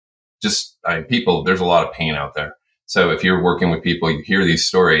people, there's a lot of pain out there. So if you're working with people, you hear these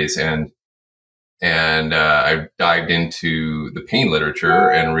stories, and I dived into the pain literature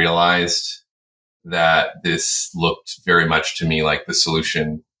and realized that this looked very much to me like a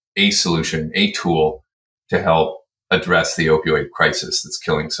solution, a tool to help address the opioid crisis that's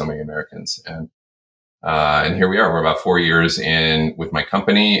killing so many Americans. And here we are. We're about 4 years in with my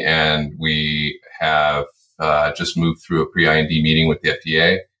company, and we have just moved through a pre-IND meeting with the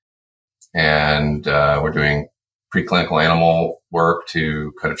FDA, and we're doing preclinical animal work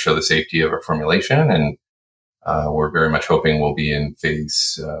to kind of show the safety of our formulation, and we're very much hoping we'll be in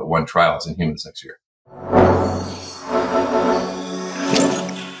phase 1 trials in humans next year.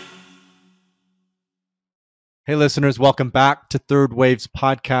 Hey, listeners, welcome back to Third Wave's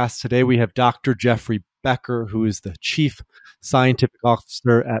podcast. Today we have Dr. Jeffrey Becker, who is the Chief Scientific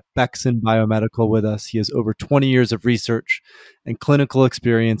Officer at Bexson Biomedical, with us. He has over 20 years of research and clinical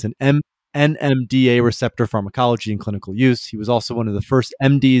experience in NMDA receptor pharmacology and clinical use. He was also one of the first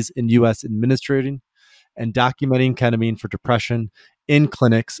MDs in U.S. administrating and documenting ketamine for depression in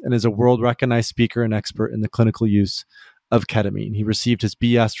clinics, and is a world-recognized speaker and expert in the clinical use of ketamine. He received his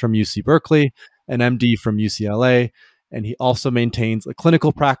BS from UC Berkeley, an MD from UCLA, and he also maintains a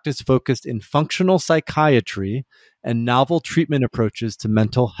clinical practice focused in functional psychiatry and novel treatment approaches to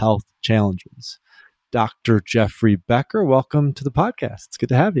mental health challenges. Dr. Jeffrey Becker, welcome to the podcast. It's good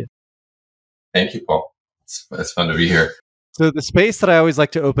to have you. Thank you, Paul. It's fun to be here. So the space that I always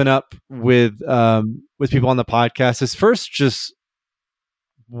like to open up with people on the podcast is first just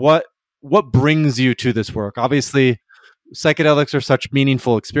what brings you to this work. Obviously, psychedelics are such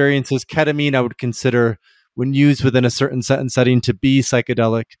meaningful experiences. Ketamine, I would consider, when used within a certain set and setting, to be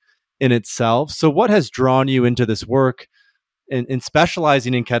psychedelic in itself. So what has drawn you into this work in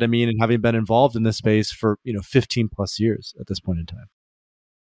specializing in ketamine and having been involved in this space for 15 plus years at this point in time?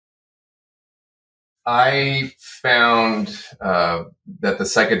 I found that the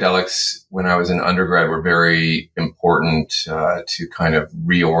psychedelics, when I was in undergrad, were very important to kind of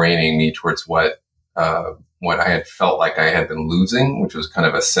reorienting me towards what I had felt like I had been losing, which was kind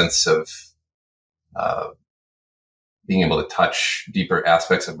of a sense of being able to touch deeper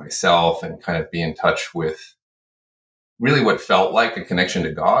aspects of myself and kind of be in touch with really what felt like a connection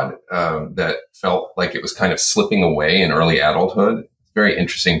to God that felt like it was kind of slipping away in early adulthood. Very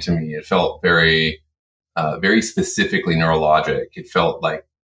interesting to me. It felt very specifically neurologic. It felt like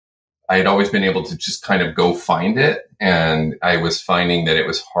I had always been able to just kind of go find it, and I was finding that it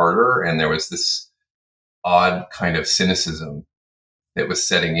was harder, and there was this odd kind of cynicism that was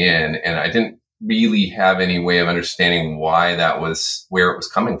setting in, and I didn't really have any way of understanding why that was, where it was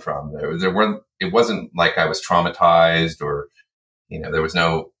coming from. It wasn't like I was traumatized, or there was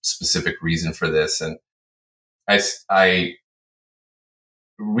no specific reason for this, and I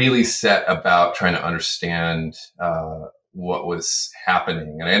really set about trying to understand what was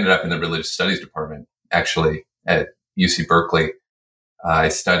happening. And I ended up in the religious studies department, actually, at UC Berkeley. I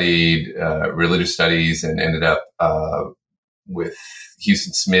studied religious studies and ended up with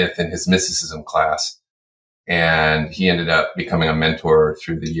Houston Smith in his mysticism class. And he ended up becoming a mentor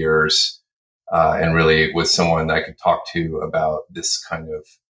through the years, and really was someone that I could talk to about this kind of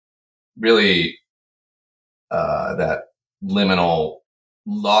really that liminal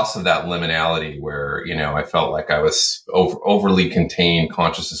loss of that liminality where, I felt like I was overly contained.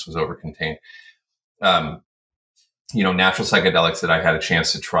 Consciousness was over contained. Natural psychedelics that I had a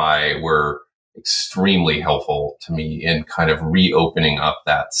chance to try were extremely helpful to me in kind of reopening up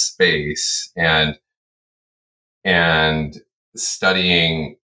that space and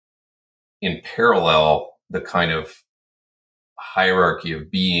studying in parallel the kind of hierarchy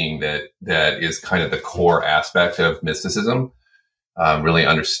of being that is kind of the core aspect of mysticism. Really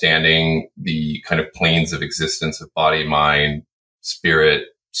understanding the kind of planes of existence of body, mind, spirit,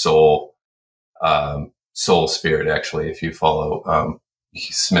 soul, spirit, actually, if you follow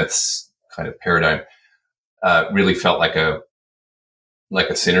Smith's kind of paradigm, really felt like a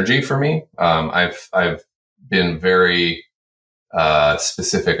synergy for me. I've been very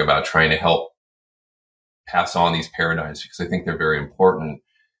specific about trying to help pass on these paradigms because I think they're very important.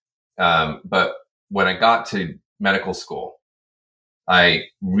 But when I got to medical school, I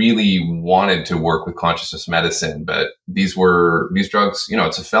really wanted to work with consciousness medicine, but these drugs,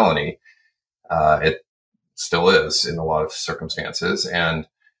 it's a felony. It still is in a lot of circumstances. And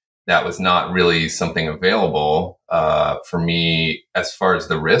that was not really something available, for me as far as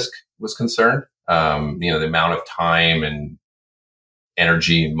the risk was concerned. The amount of time and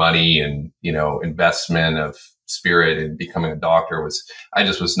energy and money and, investment of spirit and becoming a doctor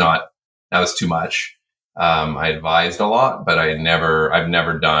that was too much. I advised a lot, but I've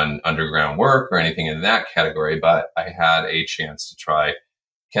never done underground work or anything in that category, but I had a chance to try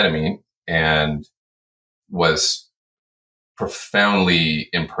ketamine and was profoundly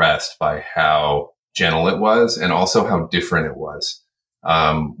impressed by how gentle it was and also how different it was.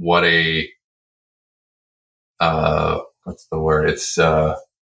 What's the word?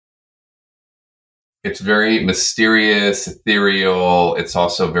 It's very mysterious, ethereal. It's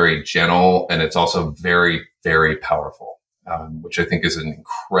also very gentle, and it's also very, very powerful, which I think is an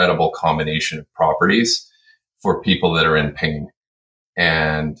incredible combination of properties for people that are in pain.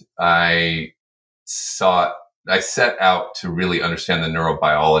 And I set out to really understand the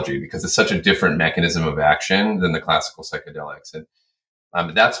neurobiology because it's such a different mechanism of action than the classical psychedelics. And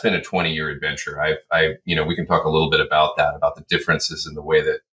that's been a 20-year adventure. We can talk a little bit about that, about the differences in the way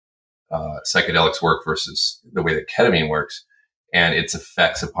that psychedelics work versus the way that ketamine works and its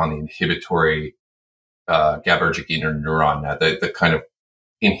effects upon the inhibitory GABAergic interneuron net, the kind of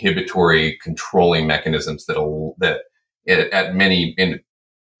inhibitory controlling mechanisms that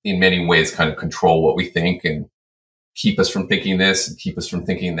in many ways kind of control what we think and keep us from thinking this and keep us from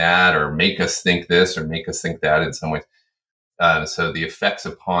thinking that, or make us think this or make us think that in some ways. So the effects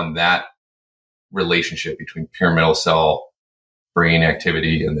upon that relationship between pyramidal cell brain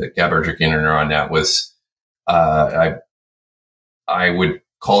activity and the GABAergic interneuron net was, I would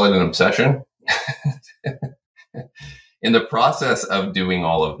call it an obsession. In the process of doing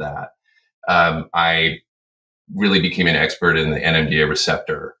all of that, I really became an expert in the NMDA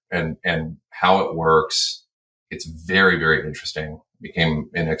receptor and how it works. It's very, very interesting. Became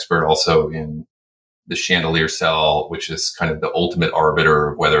an expert also in the chandelier cell, which is kind of the ultimate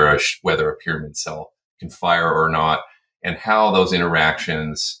arbiter of whether a pyramid cell can fire or not, and how those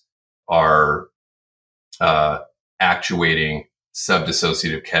interactions are actuating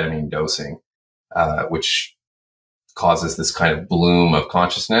subdissociative ketamine dosing, which causes this kind of bloom of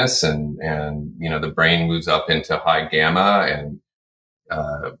consciousness, and the brain moves up into high gamma, and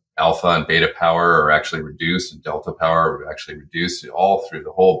alpha and beta power are actually reduced, and delta power are actually reduced, all through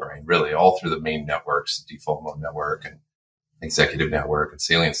the whole brain, really, all through the main networks, the default mode network and executive network and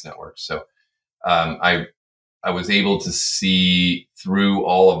salience network. So I was able to see through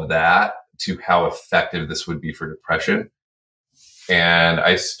all of that to how effective this would be for depression. And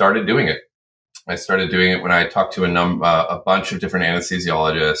I started doing it. When I talked to a bunch of different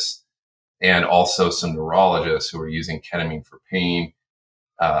anesthesiologists and also some neurologists who were using ketamine for pain,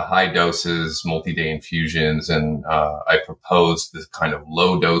 high doses, multi-day infusions. And I proposed this kind of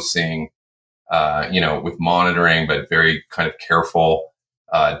low dosing, with monitoring, but very kind of careful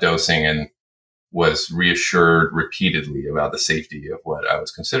dosing, and was reassured repeatedly about the safety of what I was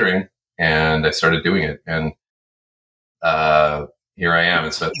considering. And I started doing it. And here I am.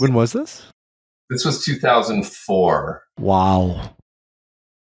 And so when was this? This was 2004. Wow.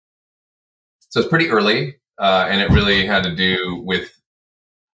 So it's pretty early. And it really had to do with,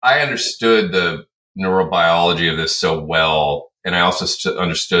 I understood the neurobiology of this so well. And I also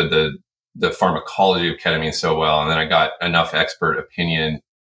understood the pharmacology of ketamine so well. And then I got enough expert opinion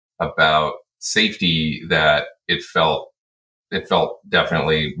about safety that it felt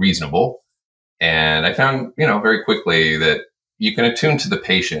definitely reasonable. And I found, very quickly that you can attune to the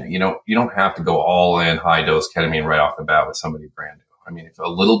patient. You don't have to go all in high dose ketamine right off the bat with somebody brand new. I mean, if a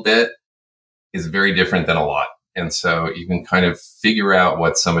little bit is very different than a lot. And so you can kind of figure out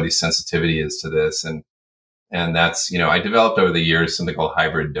what somebody's sensitivity is to this. And that's, I developed over the years something called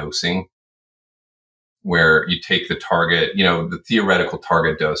hybrid dosing, where you take the target, the theoretical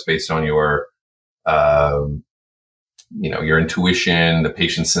target dose based on your intuition, the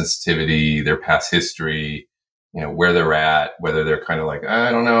patient's sensitivity, their past history, where they're at, whether they're kind of like,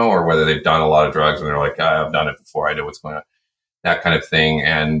 I don't know, or whether they've done a lot of drugs and they're like, I've done it before, I know what's going on, that kind of thing.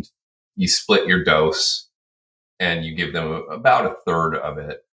 And you split your dose and you give them about a third of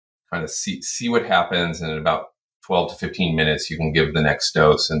it, kind of see what happens. And in about 12 to 15 minutes, you can give the next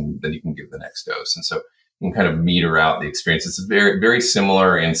dose, and then you can give the next dose. And so you can kind of meter out the experience. It's very, very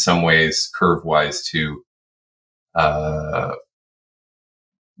similar in some ways, curve wise, to,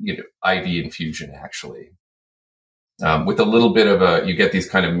 IV infusion, actually. With a little bit of you get these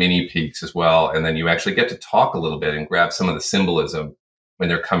kind of mini peaks as well. And then you actually get to talk a little bit and grab some of the symbolism when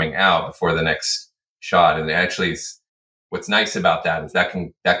they're coming out before the next shot. And actually, what's nice about that is that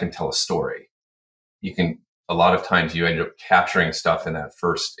can tell a story. A lot of times you end up capturing stuff in that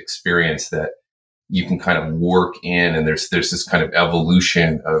first experience that you can kind of work in. And there's this kind of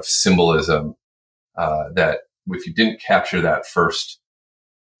evolution of symbolism, that if you didn't capture that first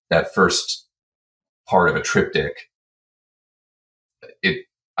part of a triptych,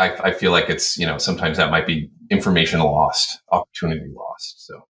 I feel like it's, sometimes that might be information lost, opportunity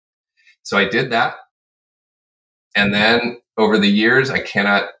lost. So I did that. And then over the years, I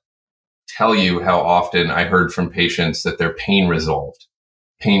cannot tell you how often I heard from patients that their pain resolved.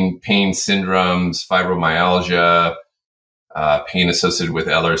 Pain syndromes, fibromyalgia, pain associated with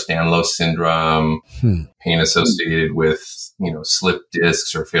Ehlers-Danlos syndrome, pain associated with, slipped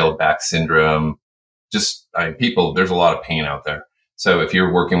discs or failed back syndrome. There's a lot of pain out there. So if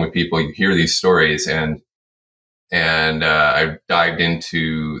you're working with people, you hear these stories, and I dived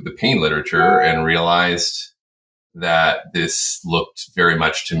into the pain literature and realized that this looked very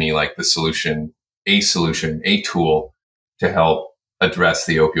much to me like a solution, a tool to help address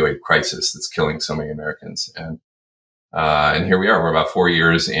the opioid crisis that's killing so many Americans. And here we are. We're about 4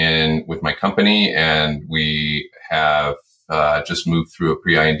 years in with my company, and we have just moved through a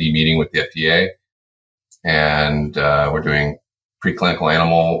pre-IND meeting with the FDA, and we're doing preclinical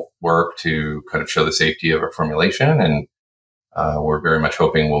animal work to kind of show the safety of our formulation, and we're very much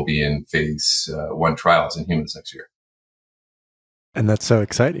hoping we'll be in phase 1 trials in humans next year. And that's so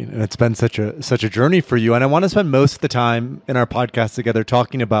exciting. And it's been such a journey for you. And I want to spend most of the time in our podcast together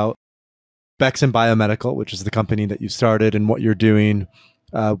talking about Bexson Biomedical, which is the company that you started, and what you're doing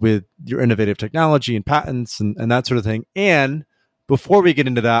with your innovative technology and patents and that sort of thing. And before we get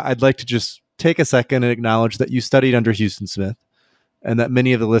into that, I'd like to just take a second and acknowledge that you studied under Houston Smith, and that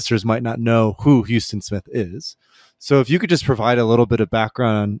many of the listeners might not know who Houston Smith is. So if you could just provide a little bit of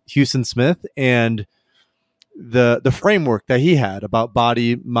background on Houston Smith and the framework that he had about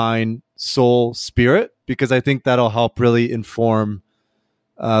body, mind, soul, spirit, because I think that'll help really inform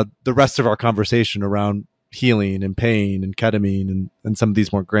the rest of our conversation around healing and pain and ketamine and some of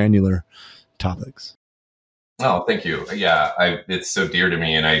these more granular topics. Oh, thank you. Yeah, it's so dear to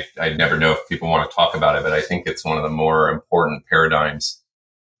me, and I never know if people want to talk about it, but I think it's one of the more important paradigms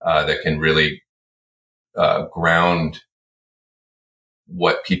that can really ground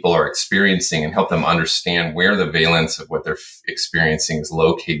what people are experiencing and help them understand where the valence of what they're experiencing is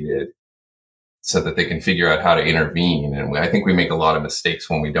located, so that they can figure out how to intervene. And I think we make a lot of mistakes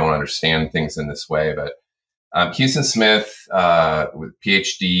when we don't understand things in this way. But Houston Smith, with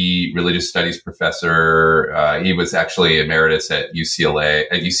PhD, religious studies professor, he was actually emeritus at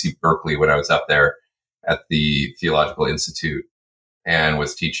UC Berkeley when I was up there at the Theological Institute, and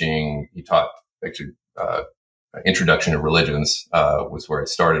was teaching. He taught actually Introduction to Religions was where I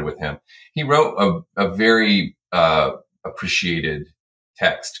started with him. He wrote a very appreciated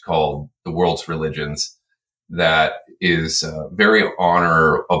text called The World's Religions that is very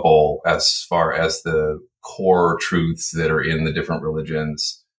honorable as far as the core truths that are in the different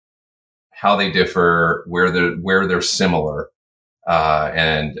religions, how they differ, where they're similar,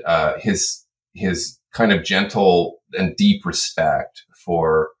 and his kind of gentle and deep respect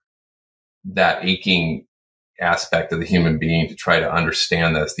for that aching aspect of the human being to try to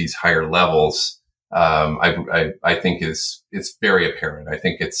understand these higher levels. I think it's very apparent. I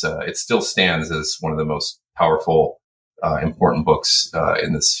think it still stands as one of the most powerful, important books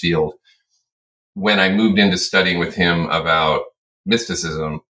in this field. When I moved into studying with him about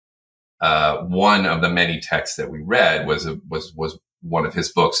mysticism, one of the many texts that we read was one of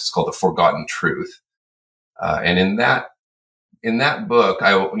his books. It's called The Forgotten Truth, and in that book,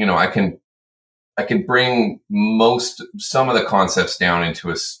 I can bring some of the concepts down into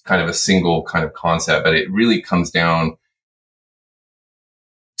a kind of a single kind of concept, but it really comes down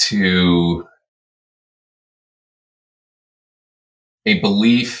to a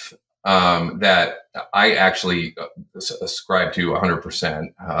belief that I actually ascribe to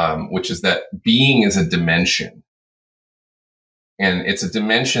 100%, which is that being is a dimension, and it's a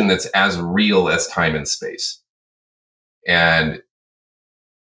dimension that's as real as time and space, and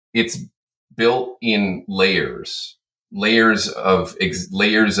it's built in layers of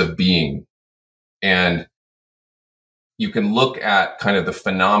being. And you can look at kind of the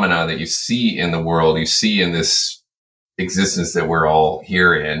phenomena that you see in the world, you see in this existence that we're all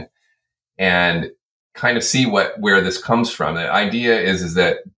here in, and kind of see where this comes from. The idea is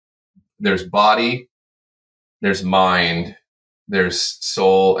that there's body, there's mind, there's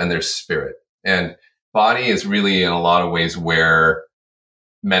soul, and there's spirit. And body is really in a lot of ways where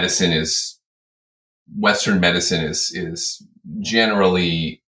Western medicine is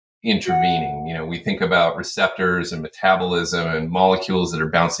generally intervening. We think about receptors and metabolism and molecules that are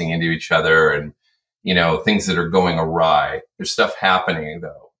bouncing into each other, and, things that are going awry. There's stuff happening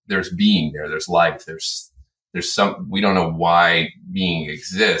though. There's being there. There's life. There's we don't know why being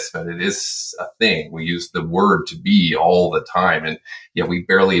exists, but it is a thing. We use the word to be all the time, and yet we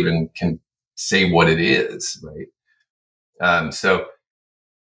barely even can say what it is, right? So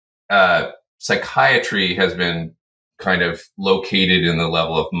psychiatry has been kind of located in the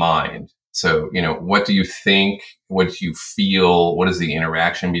level of mind. So, what do you think? What do you feel? What is the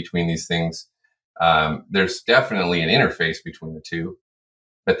interaction between these things? There's definitely an interface between the two,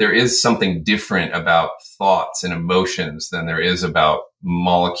 but there is something different about thoughts and emotions than there is about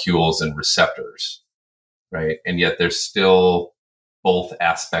molecules and receptors, right? And yet there's still both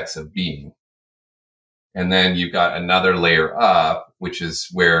aspects of being. And then you've got another layer up, which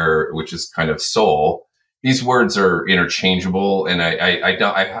is kind of soul. These words are interchangeable, and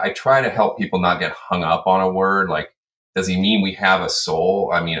I try to help people not get hung up on a word. Like, does he mean we have a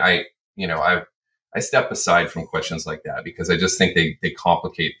soul? I mean, I step aside from questions like that because I just think they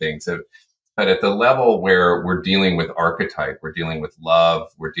complicate things. But at the level where we're dealing with archetype, we're dealing with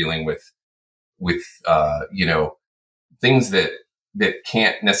love, we're dealing with things that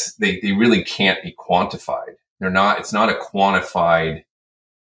can't they really can't be quantified. It's not a quantified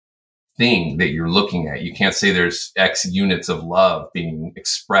thing that you're looking at. You can't say there's X units of love being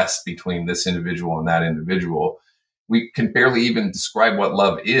expressed between this individual and that individual. We can barely even describe what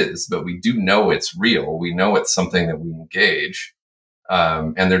love is, but we do know it's real. We know it's something that we engage.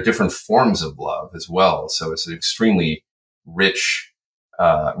 And there are different forms of love as well. So it's an extremely rich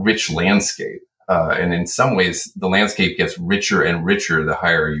landscape. And in some ways, the landscape gets richer and richer the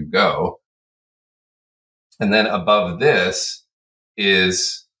higher you go. And then above this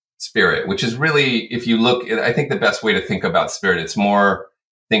is spirit, which is really, if you look, I think the best way to think about spirit, it's more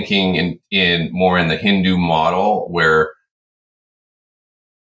thinking more in the Hindu model where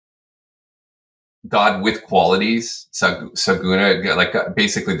God with qualities, saguna, like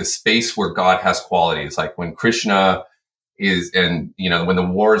basically the space where God has qualities. Like when Krishna when the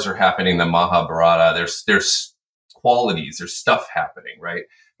wars are happening, the Mahabharata, there's qualities, there's stuff happening, right?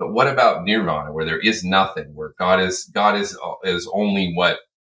 But what about nirvana, where there is nothing, where God is only what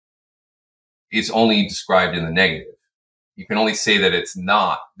is only described in the negative? You can only say that it's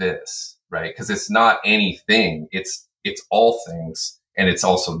not this, right? Because it's not anything. It's all things, and it's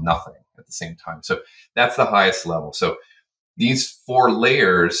also nothing at the same time. So that's the highest level. So these 4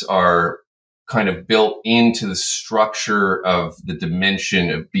 layers are kind of built into the structure of the dimension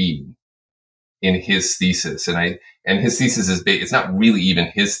of being in his thesis. And his thesis it's not really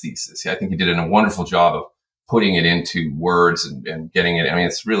even his thesis. I think he did a wonderful job of putting it into words and getting it. I mean,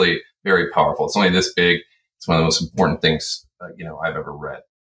 it's really very powerful. It's only this big. It's one of the most important things, I've ever read.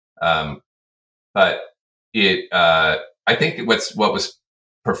 But I think what was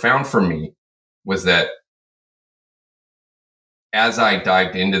profound for me was that as I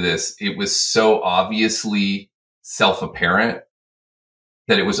dived into this, it was so obviously self-apparent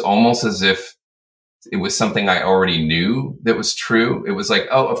that it was almost as if it was something I already knew that was true. It was like,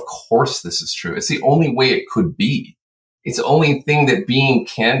 oh, of course this is true. It's the only way it could be. It's the only thing that being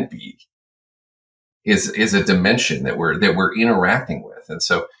can be is a dimension that we're interacting with. And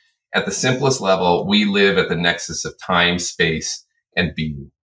so at the simplest level, we live at the nexus of time, space, and being.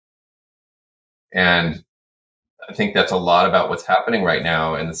 And I think that's a lot about what's happening right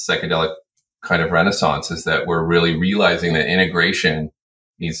now in the psychedelic kind of renaissance, is that we're really realizing that integration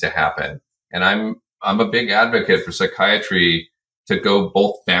needs to happen. And I'm a big advocate for psychiatry to go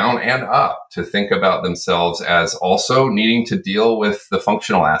both down and up, to think about themselves as also needing to deal with the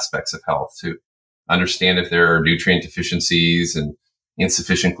functional aspects of health, to understand if there are nutrient deficiencies and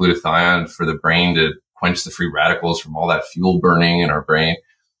insufficient glutathione for the brain to quench the free radicals from all that fuel burning in our brain.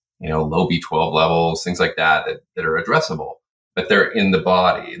 Low B12 levels, things like that are addressable, but they're in the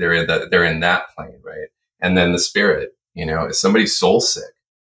body. They're in that plane, right? And then the spirit, is somebody's soul sick?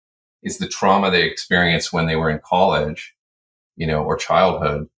 Is the trauma they experienced when they were in college, or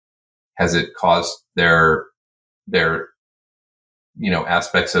childhood, has it caused their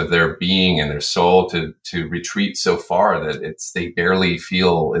aspects of their being and their soul to retreat so far that they barely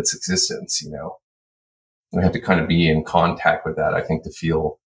feel its existence? We have to kind of be in contact with that, I think, to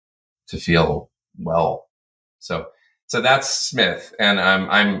feel well. So that's Smith, and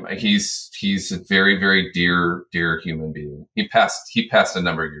he's a very, very dear human being. He passed a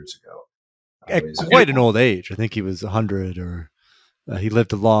number of years ago. At quite an old age. I think he was 100, or he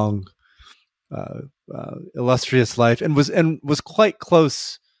lived a long, illustrious life, and was quite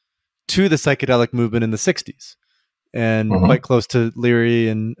close to the psychedelic movement in the 60s, and quite close to Leary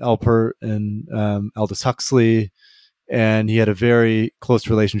and Alpert and Aldous Huxley. And he had a very close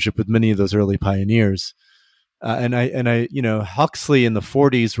relationship with many of those early pioneers. And Huxley in the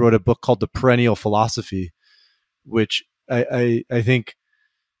 40s wrote a book called The Perennial Philosophy, which I think,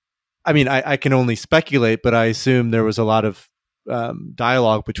 I can only speculate, but I assume there was a lot of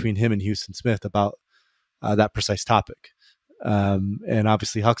dialogue between him and Houston Smith about that precise topic. And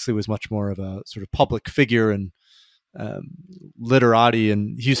obviously Huxley was much more of a sort of public figure, and literati,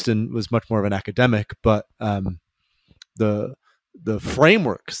 and Houston was much more of an academic. But the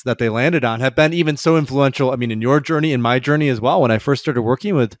frameworks that they landed on have been even so influential. I mean, in your journey, in my journey as well. When I first started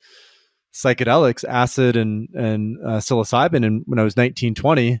working with psychedelics, acid and psilocybin, and when I was 19,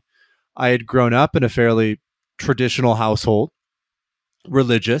 20, I had grown up in a fairly traditional household,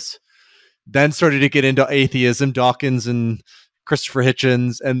 religious, then started to get into atheism, Dawkins and Christopher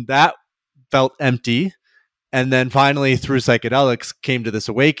Hitchens, and that felt empty. And then finally, through psychedelics, came to this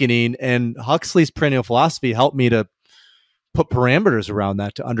awakening. And Huxley's perennial philosophy helped me to put parameters around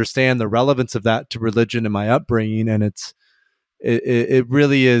that, to understand the relevance of that to religion and my upbringing. And it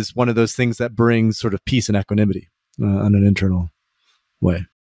really is one of those things that brings sort of peace and equanimity on an internal way.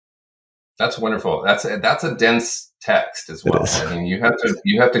 That's wonderful. That's a dense text as well. I mean, you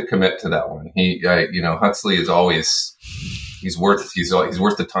have to commit to that one. Huxley is always, he's worth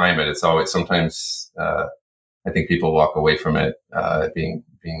the time. And it's always, sometimes, I think people walk away from it, being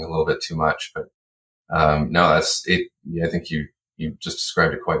a little bit too much, but, no, that's it. Yeah, I think you just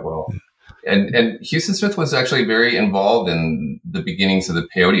described it quite well. And Houston Smith was actually very involved in the beginnings of the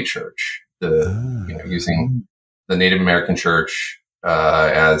peyote church, using the Native American church,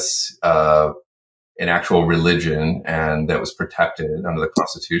 as, an actual religion, and that was protected under the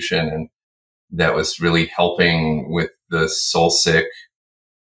Constitution, and that was really helping with the soul sick,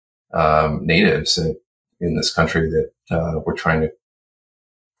 natives in this country that, were trying to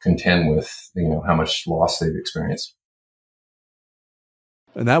contend with, how much loss they've experienced.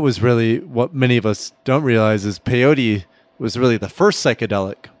 And that was really what many of us don't realize, is peyote was really the first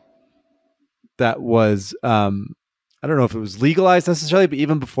psychedelic that was, I don't know if it was legalized necessarily, but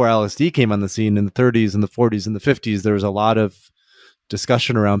even before LSD came on the scene in the 30s and the 40s and the 50s, there was a lot of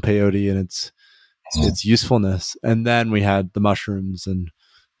discussion around peyote and its usefulness. And then we had the mushrooms and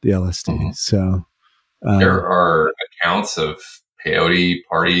the LSD. Mm-hmm. So there are accounts of peyote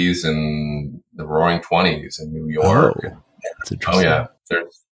parties in the Roaring 20s in New York. Oh, that's interesting. Oh yeah, there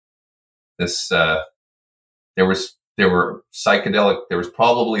was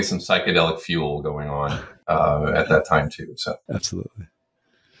probably some psychedelic fuel going on at that time too. So absolutely.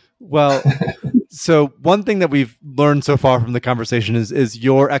 Well, so one thing that we've learned so far from the conversation is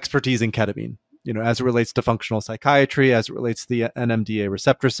your expertise in ketamine, as it relates to functional psychiatry, as it relates to the NMDA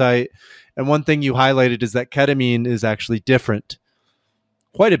receptor site. And one thing you highlighted is that ketamine is actually different,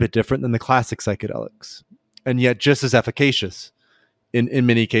 quite a bit different than the classic psychedelics, and yet just as efficacious in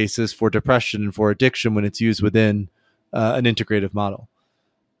many cases for depression and for addiction when it's used within an integrative model.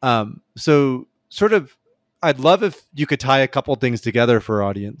 So sort of, I'd love if you could tie a couple things together for our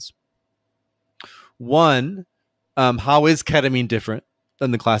audience. One, how is ketamine different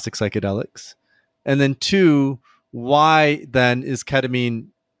than the classic psychedelics? And then two, why then is ketamine,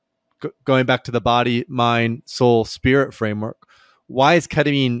 going back to the body, mind, soul, spirit framework, why is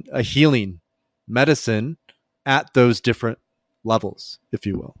ketamine a healing medicine at those different levels, if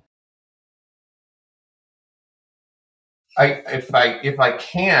you will? If I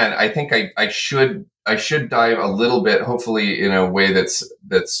can, I think I should dive a little bit, hopefully in a way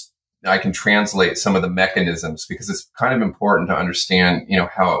that's I can translate some of the mechanisms, because it's kind of important to understand,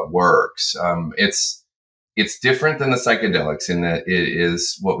 how it works. It's different than the psychedelics in that it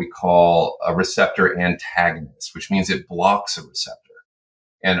is what we call a receptor antagonist, which means it blocks a receptor.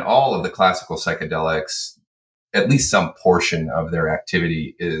 And all of the classical psychedelics, at least some portion of their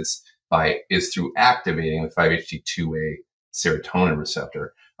activity is through activating the 5-HT2A serotonin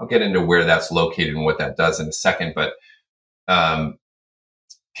receptor. I'll get into where that's located and what that does in a second, but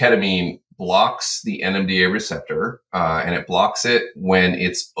ketamine blocks the NMDA receptor, and it blocks it when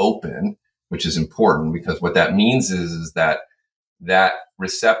it's open, which is important, because what that means is that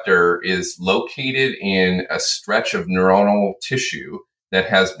receptor is located in a stretch of neuronal tissue that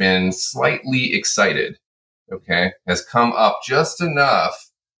has been slightly excited, has come up just enough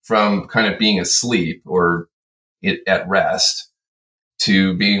from kind of being asleep or at rest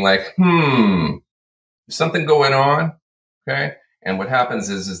to being like, there's something going on. Okay. And what happens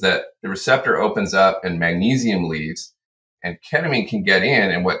is that the receptor opens up and magnesium leaves, and ketamine can get in.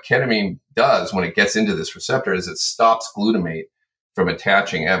 And what ketamine does when it gets into this receptor is it stops glutamate from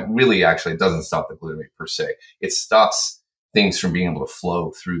attaching. And really, actually, it doesn't stop the glutamate per se. It stops things from being able to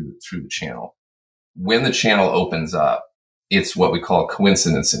flow through the channel. When the channel opens up, it's what we call a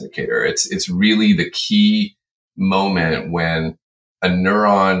coincidence indicator. It's really the key moment when a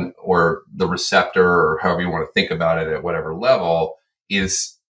neuron or the receptor, or however you want to think about it at whatever level,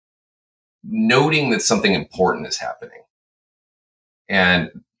 is noting that something important is happening. And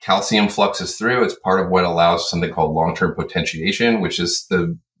calcium fluxes through. It's part of what allows something called long-term potentiation, which is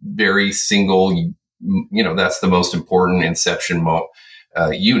the very single, that's the most important inception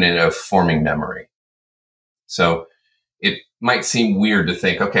unit of forming memory. So it might seem weird to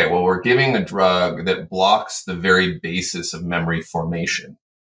think, okay, well, we're giving a drug that blocks the very basis of memory formation.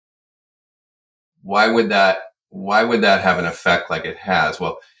 Why would that have an effect like it has?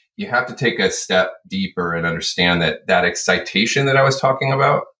 Well, you have to take a step deeper and understand that excitation that I was talking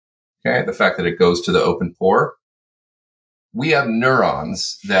about, okay, the fact that it goes to the open pore, we have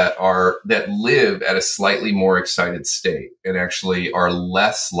neurons that live at a slightly more excited state and actually are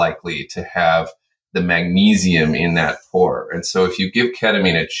less likely to have the magnesium in that pore. And so if you give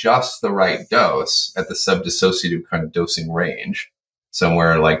ketamine at just the right dose at the subdissociative kind of dosing range,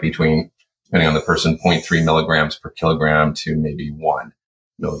 somewhere like between, depending on the person, 0.3 milligrams per kilogram to maybe 1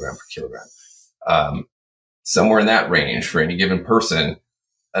 milligram per kilogram, somewhere in that range for any given person,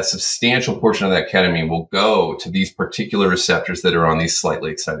 a substantial portion of that ketamine will go to these particular receptors that are on these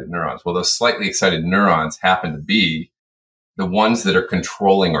slightly excited neurons. Well, those slightly excited neurons happen to be the ones that are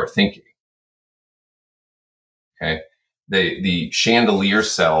controlling our thinking. Okay. The chandelier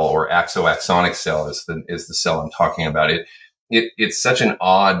cell or axoaxonic cell is the cell I'm talking about. It's such an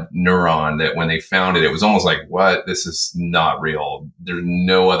odd neuron that when they found it, it was almost like, what? This is not real. There's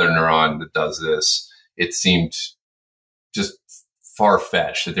no other neuron that does this. It seemed just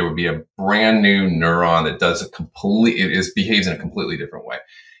far-fetched that there would be a brand new neuron that does behaves in a completely different way.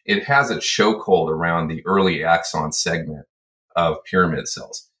 It has a chokehold around the early axon segment of pyramid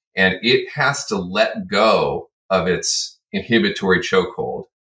cells, and it has to let go of its inhibitory chokehold.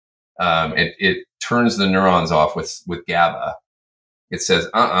 It turns the neurons off with GABA. It says,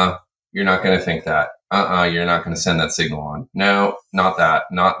 you're not going to think that. You're not going to send that signal on. No, not that,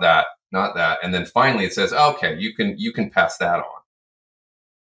 not that, not that. And then finally it says, okay, you can pass that on.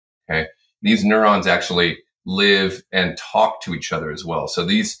 Okay. These neurons actually live and talk to each other as well. So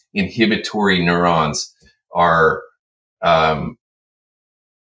these inhibitory neurons are,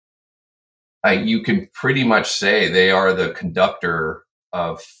 you can pretty much say they are the conductor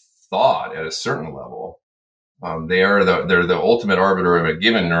of thought at a certain level. They're the ultimate arbiter of a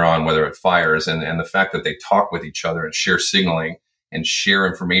given neuron, whether it fires, and the fact that they talk with each other and share signaling and share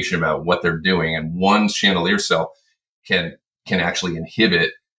information about what they're doing. And one chandelier cell can actually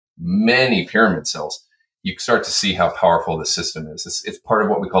inhibit many pyramid cells. You start to see how powerful the system is. It's part of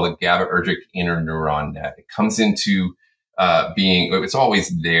what we call the GABAergic interneuron net. It comes into it's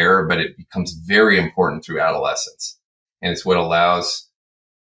always there, but it becomes very important through adolescence. And it's what allows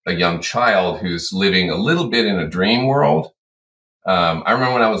a young child who's living a little bit in a dream world. I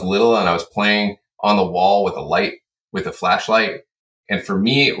remember when I was little and I was playing on the wall with a flashlight. And for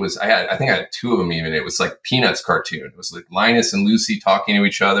me, it was, I think I had 2 of them even. It was like Peanuts cartoon. It was like Linus and Lucy talking to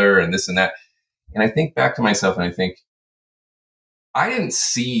each other and this and that. And I think back to myself and I think, I didn't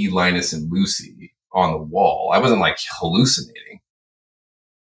see Linus and Lucy on the wall. I wasn't like hallucinating,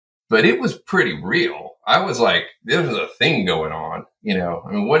 but it was pretty real. I was like, there was a thing going on,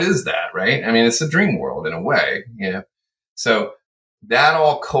 I mean, what is that? Right. I mean, it's a dream world in a way, so that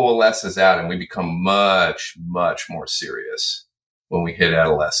all coalesces out and we become much, much more serious when we hit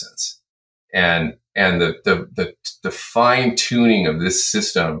adolescence, and the fine tuning of this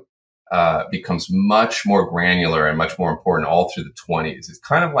system becomes much more granular and much more important all through the 20s. It's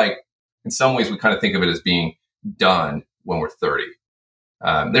kind of like, in some ways, we kind of think of it as being done when we're 30.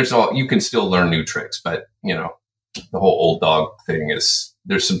 You can still learn new tricks, but the whole old dog thing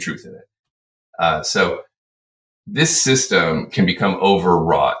there's some truth in it. So this system can become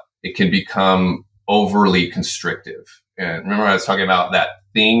overwrought. It can become overly constrictive. And remember, I was talking about that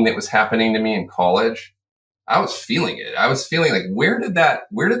thing that was happening to me in college. I was feeling it. I was feeling like, where did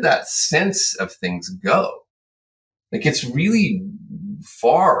that sense of things go? Like, it's really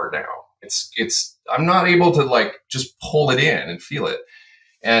far now. I'm not able to like just pull it in and feel it.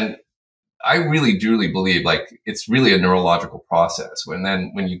 And I really truly believe like it's really a neurological process.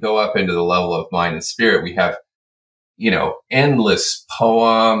 When you go up into the level of mind and spirit, we have, endless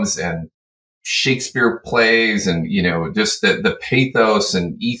poems and Shakespeare plays and, just the pathos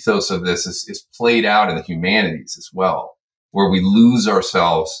and ethos of this is played out in the humanities as well, where we lose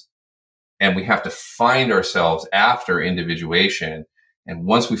ourselves and we have to find ourselves after individuation. And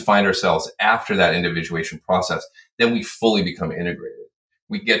once we find ourselves after that individuation process, then we fully become integrated.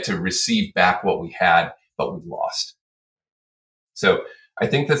 We get to receive back what we had, but we lost. So I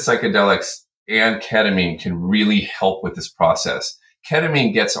think that psychedelics and ketamine can really help with this process.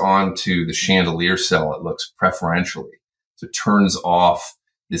 Ketamine gets onto the chandelier cell, it looks preferentially. So it turns off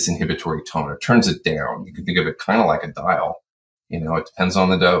this inhibitory tone, or turns it down. You can think of it kind of like a dial. It depends on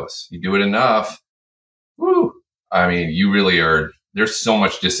the dose. You do it enough. Woo. I mean, you really are, there's so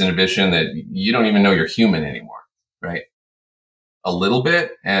much disinhibition that you don't even know you're human anymore, right? A little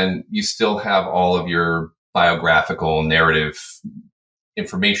bit, and you still have all of your biographical narrative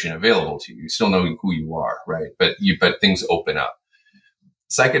information available to you. You still know who you are, right? But things open up.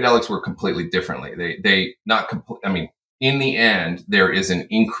 Psychedelics work completely differently. In the end, there is an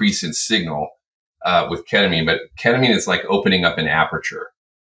increase in signal with ketamine, but ketamine is like opening up an aperture.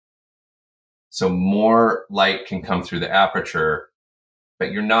 So more light can come through the aperture,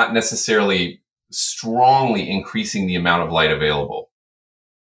 but you're not necessarily strongly increasing the amount of light available.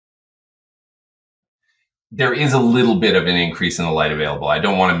 There is a little bit of an increase in the light available. I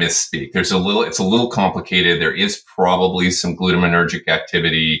don't want to misspeak. It's a little complicated. There is probably some glutamatergic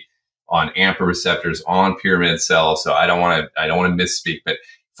activity on AMPA receptors on pyramid cells. So I don't want to misspeak, but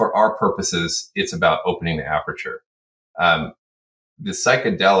for our purposes, it's about opening the aperture. The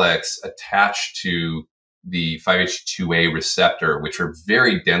psychedelics attach to the 5-HT2A receptor, which are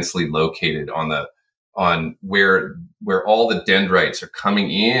very densely located on where all the dendrites are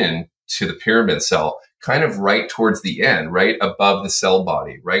coming in to the pyramid cell, kind of right towards the end, right above the cell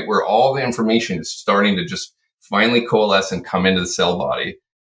body, right where all the information is starting to just finally coalesce and come into the cell body.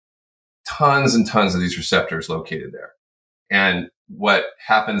 Tons and tons of these receptors located there. And what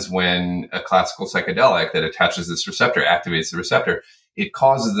happens when a classical psychedelic that attaches this receptor activates the receptor, it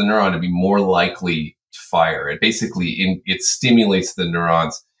causes the neuron to be more likely to fire. It basically, it stimulates the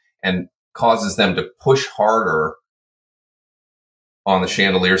neurons and causes them to push harder on the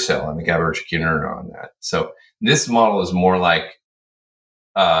chandelier cell and the GABAergic neuron. So this model is more like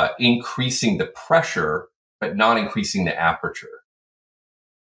increasing the pressure, but not increasing the aperture.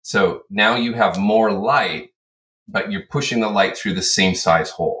 So now you have more light, but you're pushing the light through the same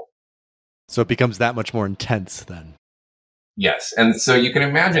size hole. So it becomes that much more intense then. Yes. And so you can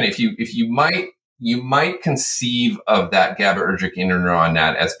imagine you might conceive of that GABAergic interneuron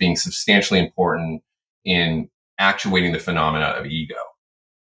net as being substantially important in actuating the phenomena of ego,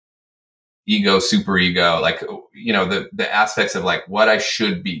 superego, like, the aspects of like what I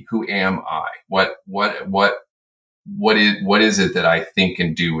should be, who am I, what is it that I think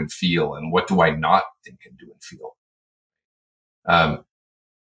and do and feel, and what do I not think and do and feel?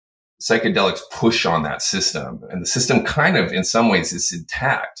 Psychedelics push on that system, and the system kind of, in some ways, is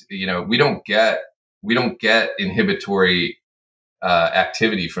intact. We don't get inhibitory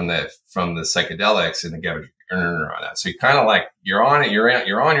activity from the psychedelics in the GABAergic neuron. So you kind of like you're on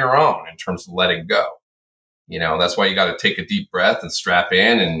your own in terms of letting go. That's why you got to take a deep breath and strap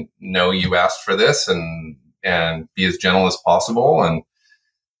in and know you asked for this, and be as gentle as possible, and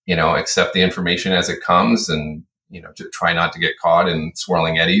accept the information as it comes, and to try not to get caught in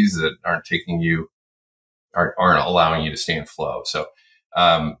swirling eddies that aren't allowing you to stay in flow. So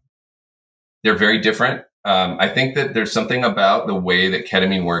they're very different. I think that there's something about the way that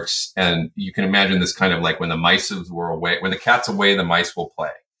ketamine works, and you can imagine this kind of like when the mice were away, when the cat's away, the mice will play.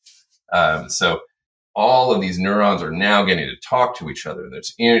 So all of these neurons are now getting to talk to each other.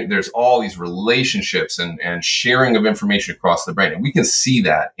 There's all these relationships and sharing of information across the brain, and we can see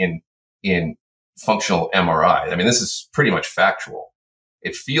that in functional MRI. I mean, this is pretty much factual.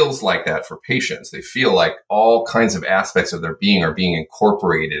 It feels like that for patients. They feel like all kinds of aspects of their being are being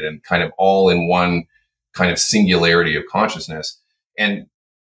incorporated and kind of all in one kind of singularity of consciousness. And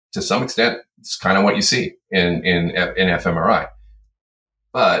to some extent, it's kind of what you see in fMRI.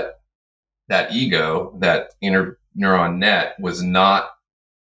 But that ego, that inner neuron net, was not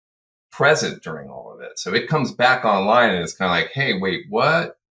present during all of it. So it comes back online and it's kind of like, hey, wait,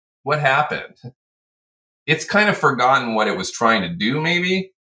 what happened? It's kind of forgotten what it was trying to do,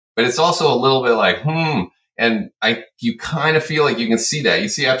 maybe, but it's also a little bit like, and you kind of feel like you can see that. You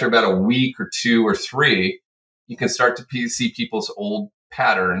see after about a week or 2 or 3, you can start to see people's old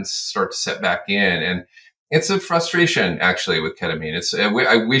patterns start to set back in. And it's a frustration actually with ketamine.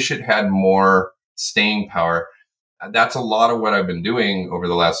 I wish it had more staying power. That's a lot of what I've been doing over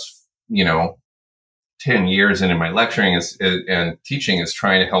the last, 10 years. And in my lecturing and teaching is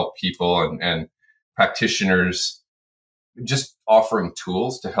trying to help people and practitioners, just offering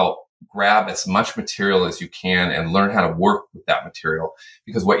tools to help grab as much material as you can and learn how to work with that material,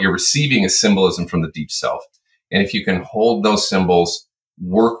 because what you're receiving is symbolism from the deep self. And if you can hold those symbols,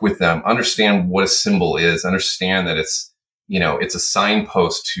 work with them, understand what a symbol is, understand that it's a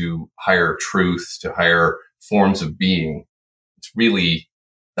signpost to higher truth, to higher forms of being. It's really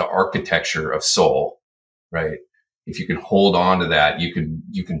the architecture of soul, right? If you can hold on to that, you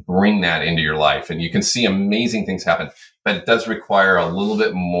can bring that into your life, and you can see amazing things happen. But it does require a little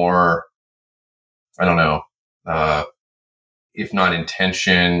bit more, if not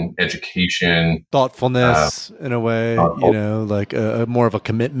intention, education, thoughtfulness in a way, like a more of a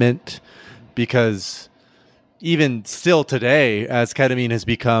commitment, because even still today, as ketamine has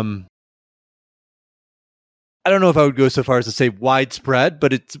become, I don't know if I would go so far as to say widespread,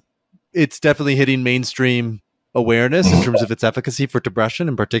 but it's definitely hitting mainstream awareness in terms of its efficacy for depression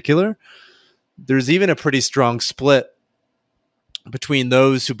in particular. There's even a pretty strong split between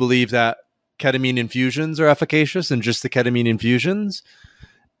those who believe that ketamine infusions are efficacious and just the ketamine infusions,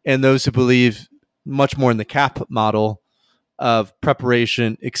 and those who believe much more in the CAP model of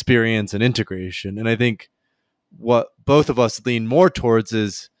preparation, experience, and integration. And I think what both of us lean more towards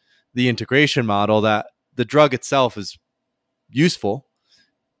is the integration model, that the drug itself is useful,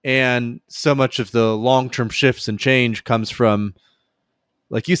 and so much of the long-term shifts and change comes from,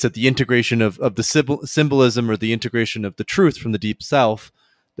 like you said, the integration of the symbolism, or the integration of the truth from the deep self,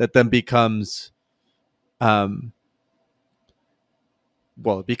 that then becomes, it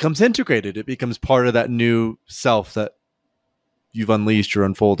becomes integrated. It becomes part of that new self that you've unleashed or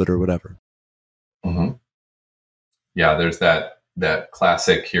unfolded or whatever. Mm-hmm. Yeah, there's that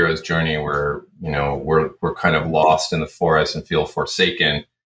classic hero's journey where, we're kind of lost in the forest and feel forsaken.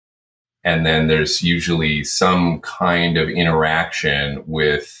 And then there's usually some kind of interaction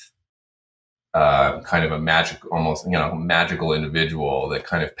with kind of a magical individual that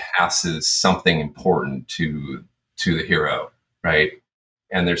kind of passes something important to the hero, right?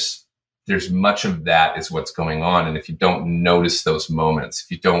 And there's much of that is what's going on. And if you don't notice those moments,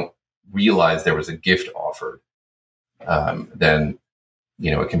 if you don't realize there was a gift offered, then,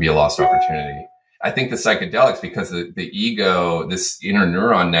 it can be a lost opportunity. I think the psychedelics, because the ego, this inner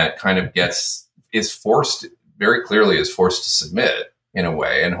neuron net kind of is forced to submit in a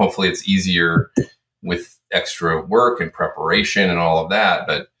way. And hopefully it's easier with extra work and preparation and all of that.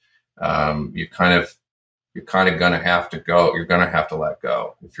 But you're kind of going to have to go. You're going to have to let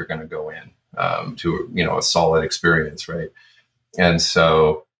go if you're going to go in to, a solid experience. Right. And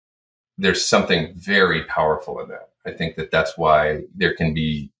so there's something very powerful in that. I think that's why there can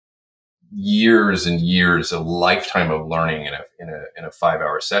be years and years, a lifetime of learning in a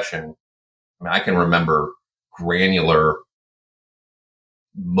 5-hour session. I mean, I can remember granular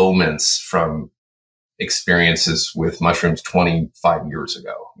moments from experiences with mushrooms 25 years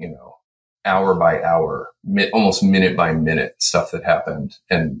ago, hour by hour, almost minute by minute stuff that happened,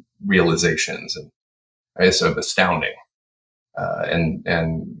 and realizations, and it's sort of astounding. And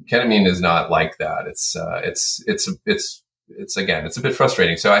ketamine is not like that. It's a bit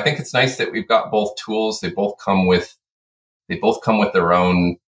frustrating. So I think it's nice that we've got both tools. They both come with their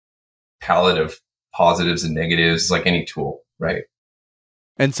own palette of positives and negatives, like any tool, right?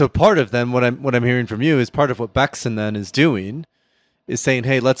 And so part of then what I'm hearing from you is part of what Bexson then is doing is saying,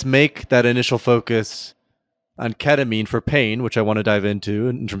 hey, let's make that initial focus on ketamine for pain, which I want to dive into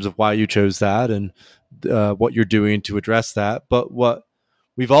in terms of why you chose that and what you're doing to address that. But what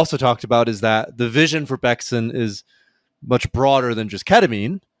we've also talked about is that the vision for Bexson is much broader than just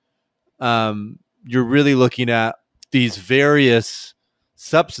ketamine. You're really looking at these various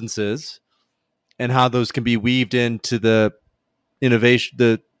substances and how those can be weaved into the innovation,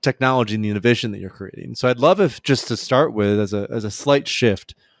 the technology and the innovation that you're creating. So I'd love if, just to start with, as a slight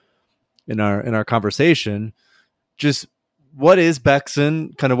shift in our conversation, just what is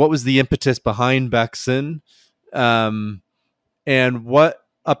Bexson? Kind of what was the impetus behind Bexson? And what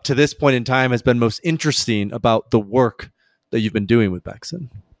up to this point in time has been most interesting about the work that you've been doing with Bexson?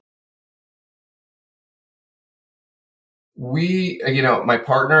 My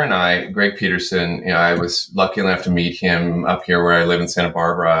partner and I, Greg Peterson, I was lucky enough to meet him up here where I live in Santa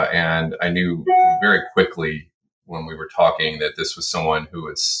Barbara. And I knew very quickly when we were talking that this was someone who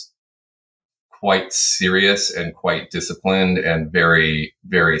was quite serious and quite disciplined and very,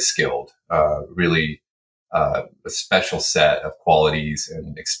 very skilled, really a special set of qualities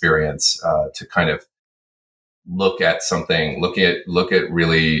and experience to kind of look at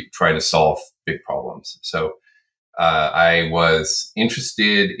really trying to solve big problems. So I was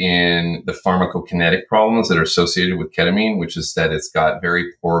interested in the pharmacokinetic problems that are associated with ketamine, which is that it's got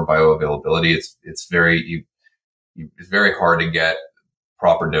very poor bioavailability. It's very hard to get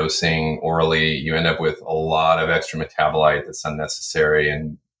proper dosing orally. You end up with a lot of extra metabolite that's unnecessary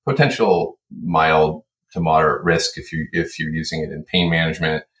and potential mild to moderate risk if you're using it in pain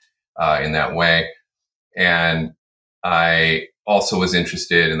management in that way. And I also was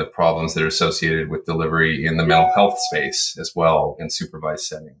interested in the problems that are associated with delivery in the mental health space as well in supervised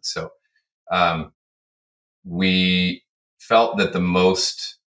settings. So we felt that the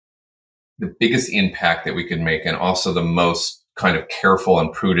biggest impact that we could make, and also the most kind of careful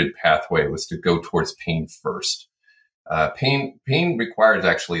and prudent pathway, was to go towards pain first. Pain requires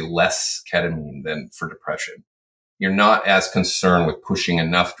actually less ketamine than for depression. You're not as concerned with pushing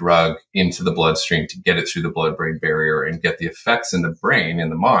enough drug into the bloodstream to get it through the blood-brain barrier and get the effects in the brain, in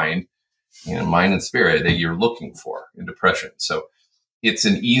the mind, mind and spirit that you're looking for in depression. So it's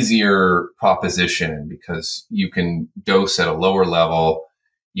an easier proposition because you can dose at a lower level.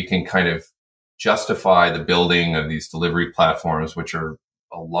 You can kind of justify the building of these delivery platforms, which are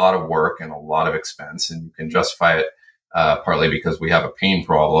a lot of work and a lot of expense. And you can justify it partly because we have a pain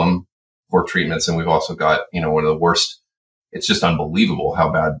problem for treatments. And we've also got, one of the worst. It's just unbelievable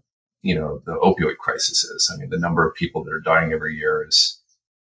how bad, the opioid crisis is. I mean, the number of people that are dying every year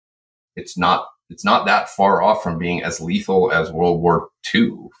it's not that far off from being as lethal as World War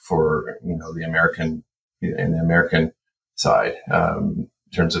II for, the American side, in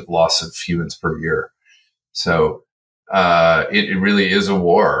terms of loss of humans per year. So, it really is a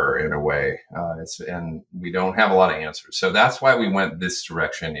war in a way. And we don't have a lot of answers. So that's why we went this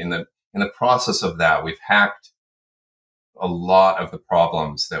direction. In the process of that, we've hacked a lot of the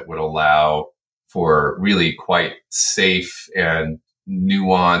problems that would allow for really quite safe and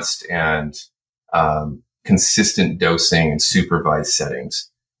nuanced and consistent dosing and supervised settings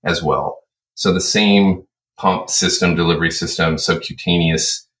as well. So the same pump system, delivery system,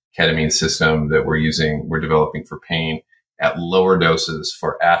 subcutaneous ketamine system that we're developing for pain at lower doses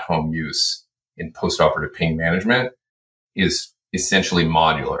for at-home use in postoperative pain management is essentially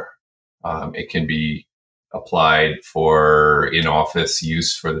modular. It can be applied for in-office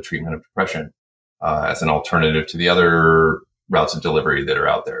use for the treatment of depression as an alternative to the other routes of delivery that are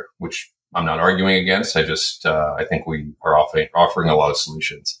out there, which I'm not arguing against. I think we are offering a lot of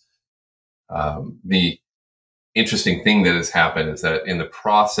solutions. The interesting thing that has happened is that in the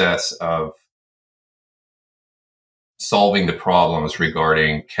process of solving the problems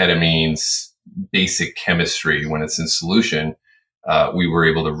regarding ketamine's basic chemistry when it's in solution, we were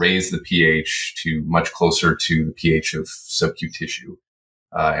able to raise the pH to much closer to the pH of subcu tissue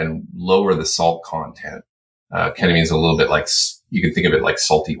and lower the salt content. Ketamine is a little bit like, you can think of it like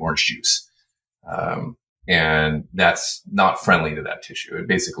salty orange juice. And that's not friendly to that tissue. It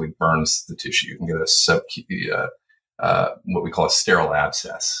basically burns the tissue. You can get what we call a sterile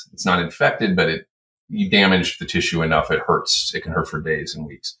abscess. It's not infected, but you damage the tissue enough, it hurts. It can hurt for days and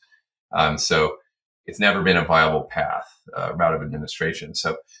weeks. So it's never been a viable route of administration.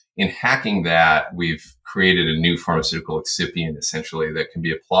 So in hacking that, we've created a new pharmaceutical excipient, essentially, that can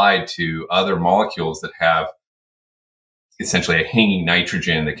be applied to other molecules that have essentially a hanging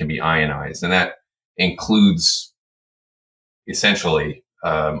nitrogen that can be ionized. And that includes essentially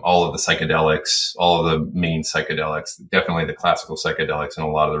all of the psychedelics, all of the main psychedelics, definitely the classical psychedelics, and a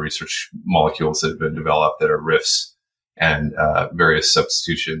lot of the research molecules that have been developed that are riffs and various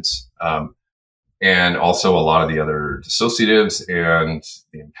substitutions. And also a lot of the other dissociatives and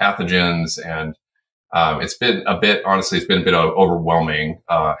the pathogens. And it's been a bit overwhelming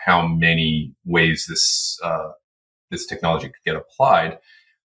how many ways this technology could get applied.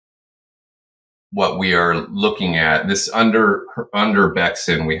 What we are looking at, this under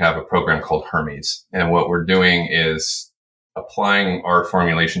Bexson, we have a program called Hermes. And what we're doing is applying our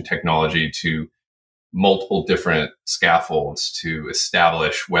formulation technology to multiple different scaffolds to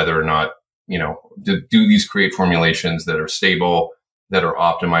establish whether or not, do these create formulations that are stable, that are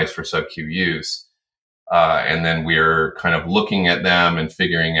optimized for subQ use. And then we're kind of looking at them and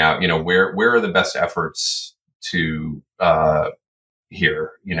figuring out, where are the best efforts to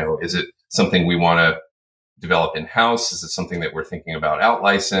here? Is it something we want to develop in-house? Is it something that we're thinking about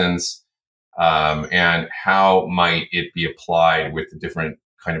out-license? And how might it be applied with the different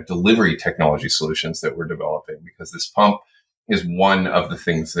kind of delivery technology solutions that we're developing? Because this pump is one of the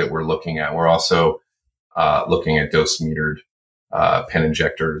things that we're looking at. We're also looking at dose-metered pen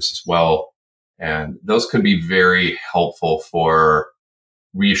injectors as well. And those could be very helpful for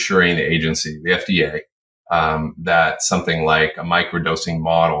reassuring the agency, the FDA, that something like a microdosing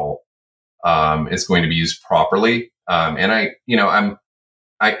model is going to be used properly. And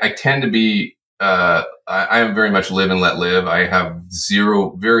I tend to be, I am very much live and let live. I have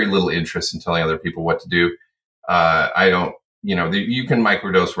very little interest in telling other people what to do. I don't, you can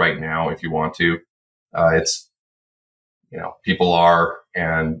microdose right now if you want to. People are,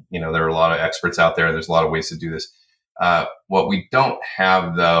 and, there are a lot of experts out there. There's a lot of ways to do this. What we don't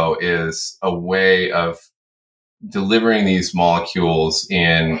have, though, is a way of delivering these molecules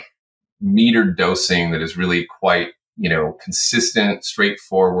in metered dosing that is really quite, consistent,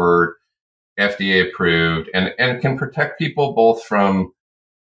 straightforward, FDA approved, and can protect people both from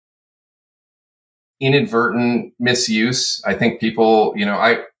inadvertent misuse. I think people,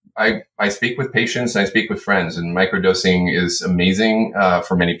 I I speak with patients and I speak with friends, and microdosing is amazing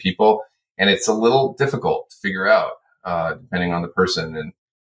for many people, and it's a little difficult to figure out depending on the person,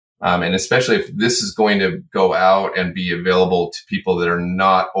 and especially if this is going to go out and be available to people that are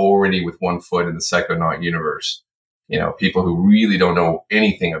not already with one foot in the psychonaut universe. People who really don't know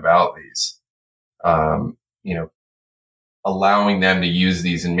anything about these. Allowing them to use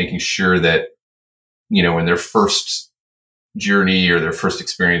these and making sure that, in their first journey or their first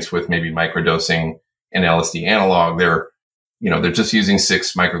experience with maybe microdosing an LSD analog, they're just using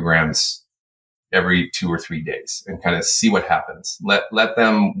 6 micrograms every 2 or 3 days and kind of see what happens. Let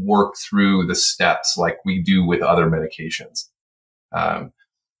them work through the steps like we do with other medications.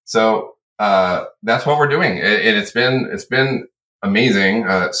 So that's what we're doing. And it's been amazing.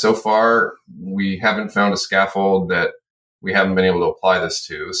 So far, we haven't found a scaffold that we haven't been able to apply this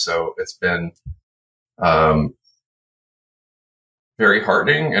to. So it's been very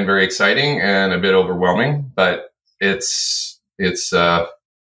heartening and very exciting and a bit overwhelming, but it's a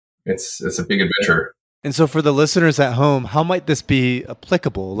big adventure. And so for the listeners at home, how might this be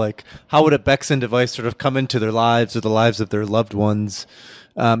applicable? Like, how would a Bexson device sort of come into their lives or the lives of their loved ones?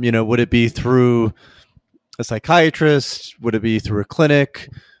 Would it be through a psychiatrist? Would it be through a clinic?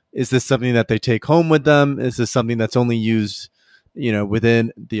 Is this something that they take home with them? Is this something that's only used,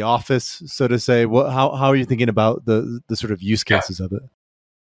 within the office, so to say? How are you thinking about the sort of use cases of it?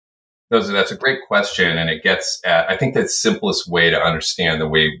 That's a great question. And it gets at, I think the simplest way to understand the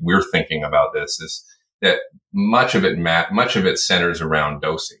way we're thinking about this is that much of it centers around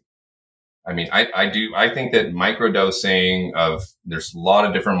dosing. I mean, I think that microdosing there's a lot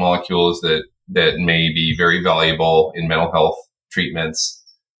of different molecules that may be very valuable in mental health treatments.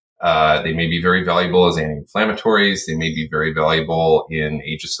 They may be very valuable as anti-inflammatories. They may be very valuable in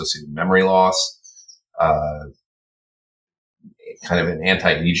age-associated memory loss, kind of an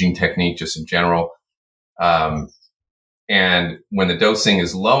anti-aging technique just in general. And when the dosing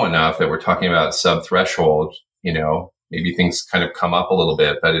is low enough that we're talking about sub-threshold, maybe things kind of come up a little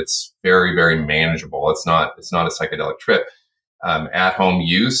bit, but it's very, very manageable. It's not a psychedelic trip. At-home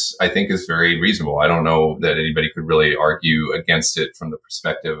use, I think, is very reasonable. I don't know that anybody could really argue against it from the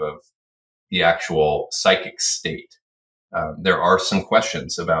perspective of the actual psychic state. There are some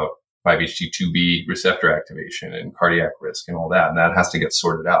questions about 5-HT2B receptor activation and cardiac risk and all that, and that has to get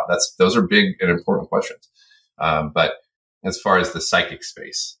sorted out. Those are big and important questions. But as far as the psychic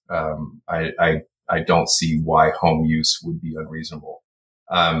space, I don't see why home use would be unreasonable.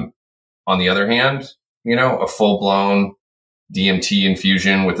 On the other hand, a full-blown DMT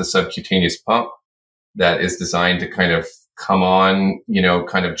infusion with a subcutaneous pump that is designed to kind of come on,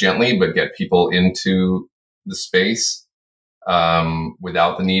 kind of gently, but get people into the space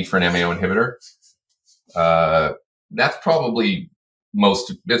without the need for an MAO inhibitor. It's probably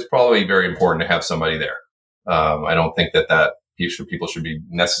very important to have somebody there. I don't think that people should be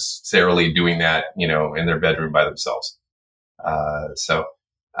necessarily doing that, in their bedroom by themselves.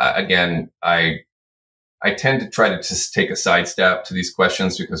 Again, I tend to try to just take a sidestep to these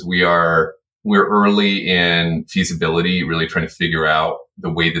questions because we're early in feasibility, really trying to figure out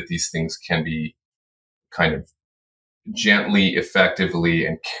the way that these things can be kind of gently, effectively,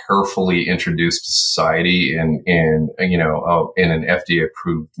 and carefully introduced to society in an FDA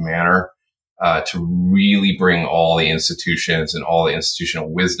approved manner, to really bring all the institutions and all the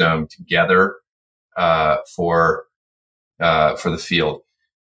institutional wisdom together, for the field.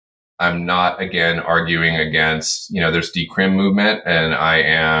 I'm not, again, arguing against, there's decrim movement, and I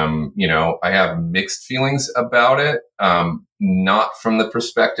have mixed feelings about it. Not from the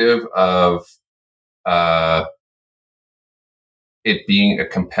perspective of, it being a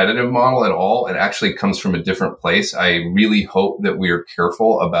competitive model at all. It actually comes from a different place. I really hope that we are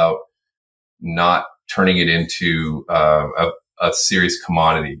careful about not turning it into, a serious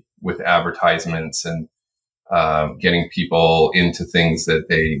commodity with advertisements and, getting people into things that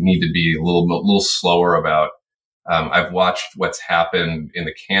they need to be a little slower about. I've watched what's happened in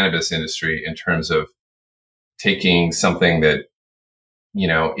the cannabis industry in terms of taking something that,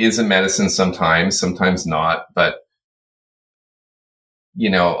 is a medicine sometimes not, but,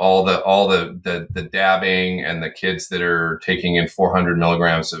 all the dabbing and the kids that are taking in 400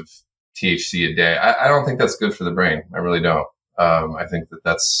 milligrams of THC a day. I don't think that's good for the brain. I really don't. I think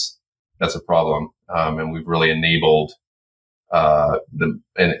that's a problem. And we've really enabled, an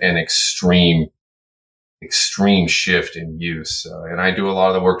extreme shift in use. And I do a lot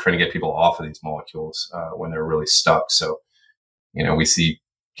of the work trying to get people off of these molecules, when they're really stuck. So, we see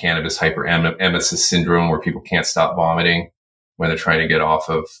cannabis hyperemesis syndrome where people can't stop vomiting when they're trying to get off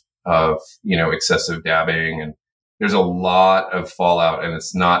of excessive dabbing. And there's a lot of fallout, and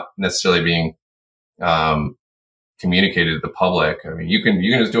it's not necessarily being communicated to the public. I mean, you can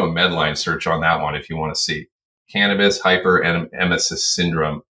just do a Medline search on that one if you want to see cannabis hyperemesis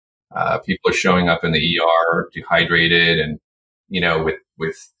syndrome. People are showing up in the ER dehydrated and,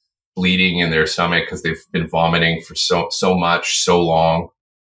 with bleeding in their stomach because they've been vomiting for so much, so long.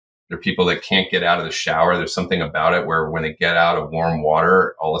 There are people that can't get out of the shower. There's something about it where when they get out of warm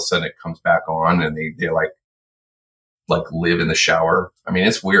water, all of a sudden it comes back on and they like live in the shower. I mean,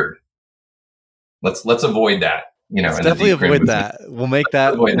 it's weird. Let's avoid that. Let's definitely avoid that. We'll make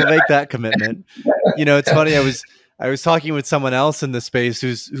that commitment. It's funny. I was talking with someone else in the space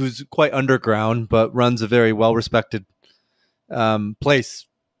who's quite underground, but runs a very well-respected place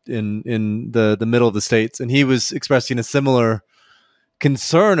in the middle of the States. And he was expressing a similar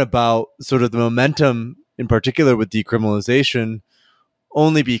concern about sort of the momentum in particular with decriminalization,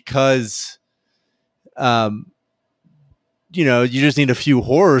 only because, you just need a few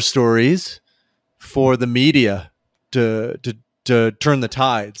horror stories for the media to turn the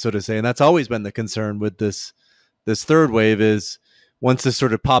tide, so to say. And that's always been the concern with this third wave is once this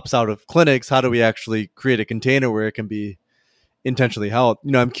sort of pops out of clinics, how do we actually create a container where it can be intentionally held?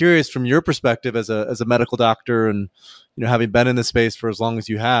 I'm curious from your perspective as a medical doctor and, having been in the space for as long as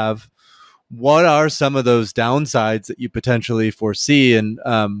you have, what are some of those downsides that you potentially foresee? And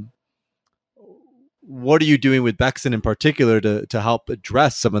what are you doing with Bexson in particular to help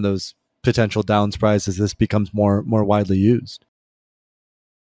address some of those potential downsides as this becomes more widely used?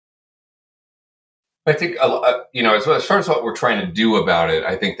 I think, as far as what we're trying to do about it,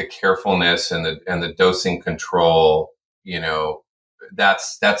 I think the carefulness and the dosing control,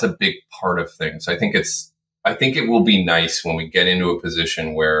 that's a big part of things. I think it will be nice when we get into a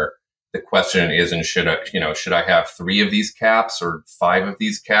position where the question isn't, should I have 3 of these caps or 5 of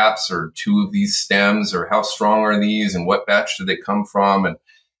these caps or 2 of these stems, or how strong are these and what batch did they come from? And,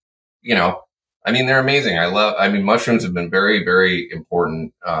 they're amazing. Mushrooms have been very, very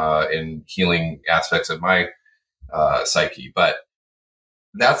important in healing aspects of my psyche, but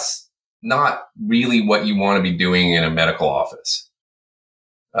that's not really what you want to be doing in a medical office.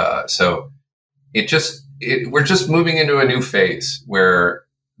 So we're just moving into a new phase where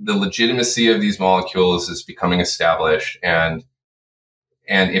the legitimacy of these molecules is becoming established, and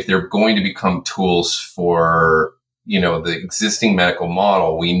if they're going to become tools for the existing medical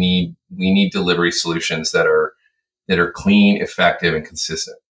model, we need delivery solutions that are clean, effective, and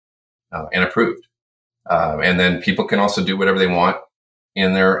consistent, and approved. And then people can also do whatever they want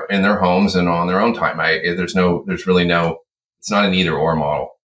in their homes and on their own time. It's not an either or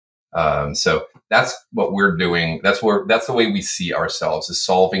model. So that's what we're doing. That's the way we see ourselves, is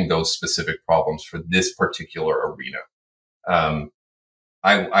solving those specific problems for this particular arena.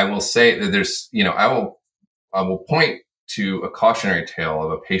 I will say that I will point to a cautionary tale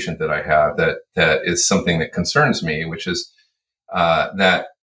of a patient that I have that is something that concerns me, which is that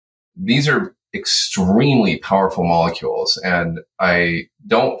these are extremely powerful molecules, and I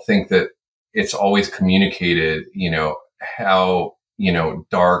don't think that it's always communicated, how,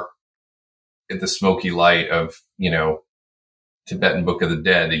 dark the smoky light of, Tibetan Book of the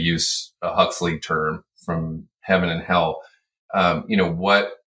Dead, to use a Huxley term from Heaven and Hell,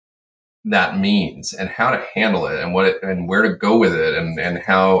 what that means and how to handle it and where to go with it, and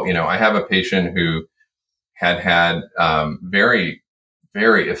how, I have a patient who had very,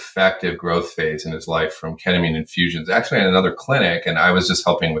 very effective growth phase in his life from ketamine infusions, actually in another clinic. And I was just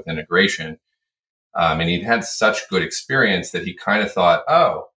helping with integration. And he'd had such good experience that he kind of thought,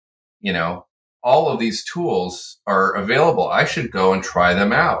 all of these tools are available. I should go and try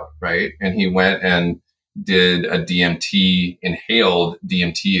them out. Right. And he went and did a inhaled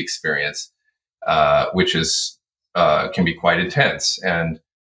DMT experience, which is, can be quite intense. And,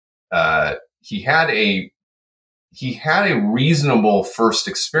 he had a reasonable first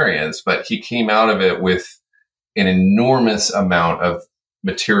experience, but he came out of it with an enormous amount of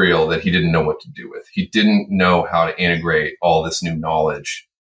material that he didn't know what to do with. He didn't know how to integrate all this new knowledge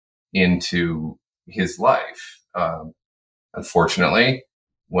into his life. Unfortunately,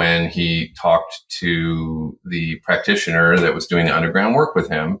 when he talked to the practitioner that was doing the underground work with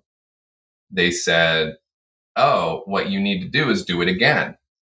him, they said, "Oh, what you need to do is do it again."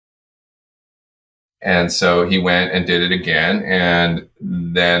 And so he went and did it again. And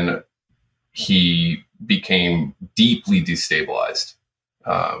then he became deeply destabilized.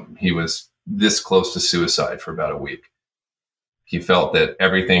 He was this close to suicide for about a week. He felt that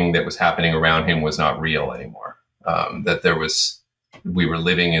everything that was happening around him was not real anymore. That we were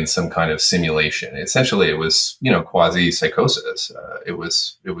living in some kind of simulation. Essentially, it was, quasi psychosis.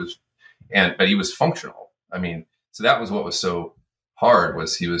 But he was functional. I mean, So that was what was so hard,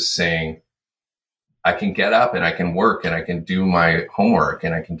 was he was saying, I can get up and I can work and I can do my homework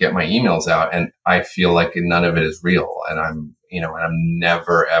and I can get my emails out, and I feel like none of it is real. And I'm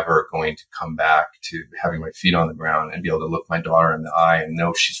never, ever going to come back to having my feet on the ground and be able to look my daughter in the eye and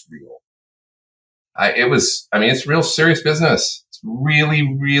know she's real. It's real serious business. It's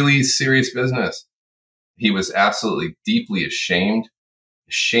really, really serious business. He was absolutely deeply ashamed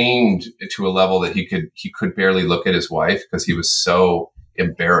to a level that he could barely look at his wife, because he was so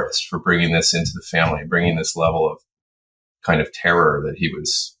embarrassed for bringing this into the family, bringing this level of kind of terror that he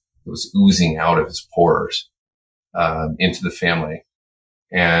was oozing out of his pores into the family.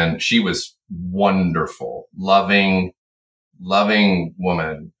 And she was wonderful, loving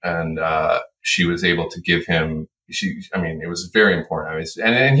woman. And she was able to give him, it was very important.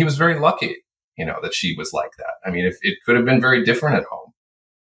 And he was very lucky, that she was like that. It could have been very different at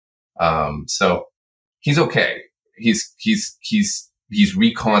home. So he's okay. He's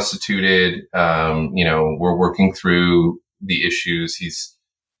reconstituted. We're working through the issues. He's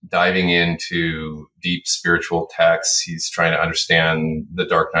diving into deep spiritual texts. He's trying to understand the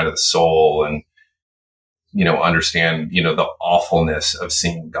dark night of the soul and, understand, the awfulness of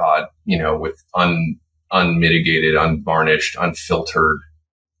seeing God, with unmitigated, unvarnished, unfiltered,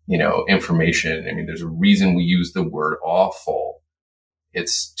 information. There's a reason we use the word awful.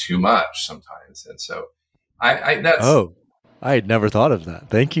 It's too much sometimes. And so I had never thought of that.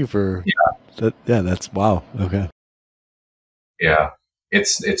 Thank you for that. Yeah, that's wow. Okay. Yeah.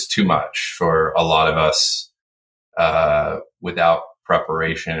 It's too much for a lot of us, without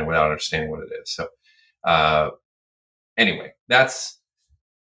preparation and without understanding what it is. So, anyway, that's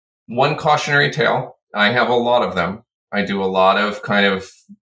one cautionary tale. I have a lot of them. I do a lot of kind of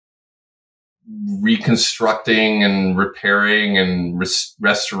reconstructing and repairing and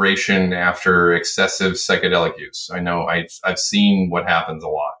restoration after excessive psychedelic use. I know I've seen what happens a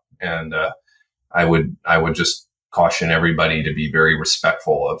lot, and I would just caution everybody to be very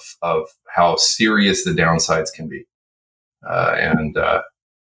respectful of how serious the downsides can be.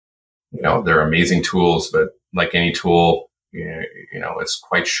 They're amazing tools, but like any tool, it's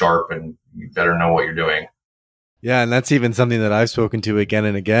quite sharp, and you better know what you're doing. Yeah, and that's even something that I've spoken to again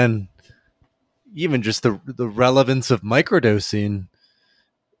and again. Even just the relevance of microdosing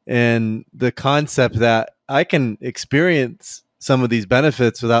and the concept that I can experience some of these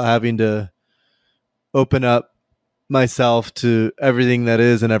benefits without having to open up myself to everything that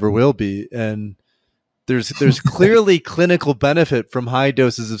is and ever will be. And there's clearly clinical benefit from high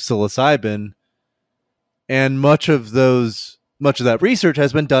doses of psilocybin, and much of that research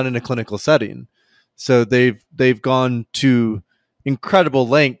has been done in a clinical setting. So they've gone to incredible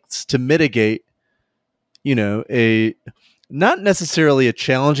lengths to mitigate, a not necessarily a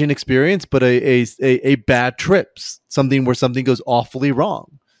challenging experience, but a bad trip, something where something goes awfully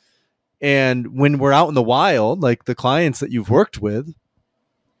wrong. And when we're out in the wild, like the clients that you've worked with,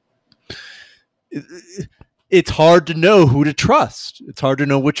 it's hard to know who to trust. It's hard to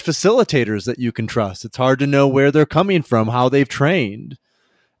know which facilitators that you can trust. It's hard to know where they're coming from, how they've trained.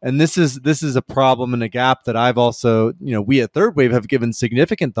 And this is a problem and a gap that I've also, we at Third Wave have given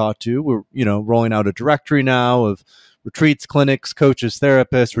significant thought to. We're, rolling out a directory now of retreats, clinics, coaches,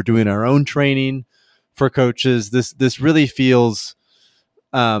 therapists. We're doing our own training for coaches. This really feels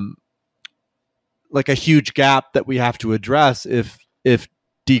like a huge gap that we have to address if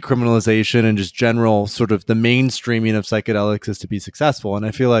decriminalization and just general sort of the mainstreaming of psychedelics is to be successful. And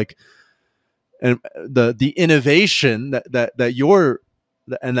I feel like the innovation that you're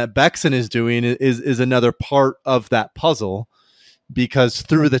and that Bexson is doing is another part of that puzzle, because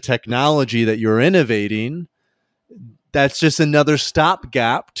through the technology that you're innovating, that's just another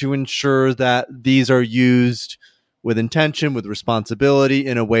stopgap to ensure that these are used with intention, with responsibility,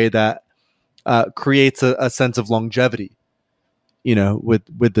 in a way that creates a sense of longevity,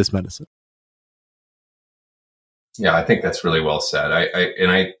 with this medicine. Yeah, I think that's really well said.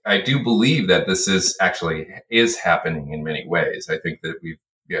 I do believe that this is happening in many ways. I think that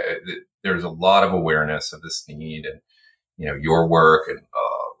there's a lot of awareness of this need, and your work and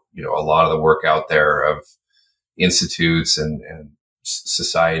a lot of the work out there of institutes and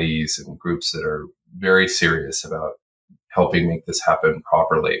societies and groups that are very serious about helping make this happen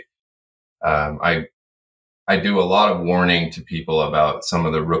properly. I do a lot of warning to people about some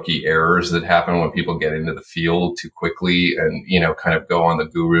of the rookie errors that happen when people get into the field too quickly and, kind of go on the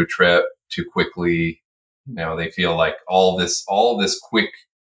guru trip too quickly. They feel like all this quick,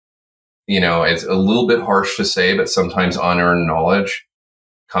 it's a little bit harsh to say, but sometimes unearned knowledge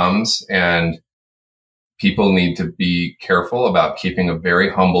comes, and people need to be careful about keeping a very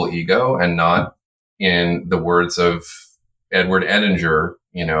humble ego and not, in the words of Edward Edinger,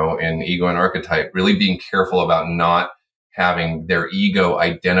 in Ego and Archetype, really being careful about not having their ego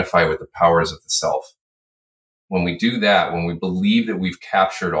identify with the powers of the self. When we do that, when we believe that we've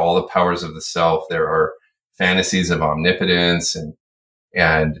captured all the powers of the self, there are fantasies of omnipotence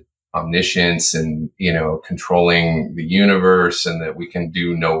and omniscience and, controlling the universe, and that we can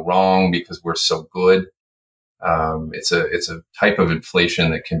do no wrong because we're so good. It's a type of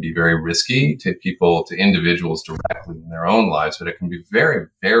inflation that can be very risky to people, to individuals directly in their own lives, but it can be very,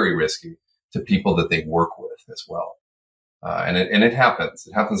 very risky to people that they work with as well. And it happens.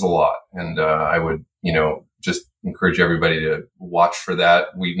 It happens a lot. And, I would, just encourage everybody to watch for that.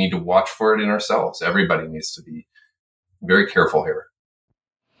 We need to watch for it in ourselves. Everybody needs to be very careful here.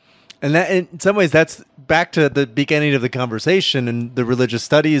 And that, in some ways, that's back to the beginning of the conversation and the religious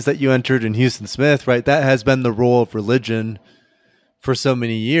studies that you entered in Houston Smith, right? That has been the role of religion for so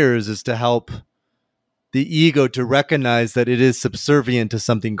many years, is to help the ego to recognize that it is subservient to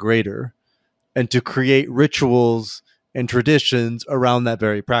something greater and to create rituals and traditions around that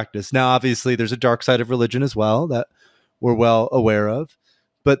very practice. Now, obviously, there's a dark side of religion as well that we're well aware of,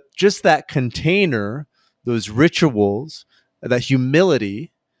 but just that container, those rituals, that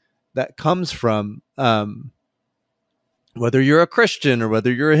humility that comes from whether you're a Christian or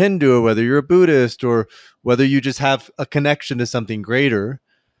whether you're a Hindu or whether you're a Buddhist or whether you just have a connection to something greater,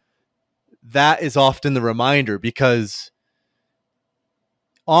 that is often the reminder, because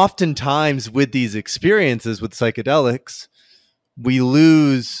oftentimes with these experiences with psychedelics, we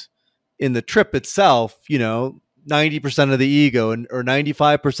lose in the trip itself, 90% of the ego or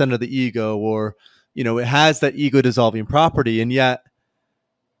 95% of the ego, or, it has that ego dissolving property. And yet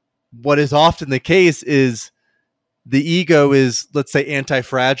what is often the case is the ego is, let's say,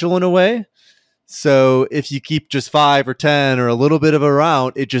 anti-fragile in a way. So if you keep just 5 or 10 or a little bit of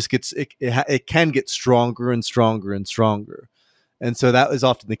around, it just gets, it can get stronger and stronger and stronger. And so that is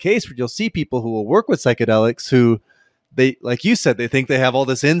often the case where you'll see people who will work with psychedelics who they, like you said, they think they have all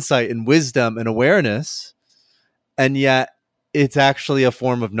this insight and wisdom and awareness. And yet it's actually a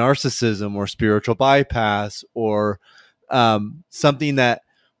form of narcissism or spiritual bypass or something that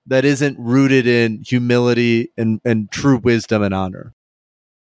isn't rooted in humility and true wisdom and honor.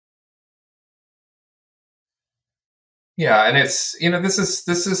 Yeah. And it's, this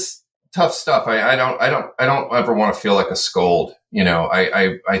is tough stuff. I don't ever want to feel like a scold.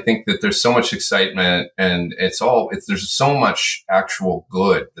 I think that there's so much excitement, and there's so much actual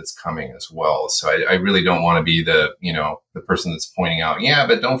good that's coming as well. So I really don't want to be the person that's pointing out, yeah,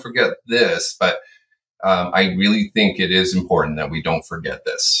 but don't forget this. But I really think it is important that we don't forget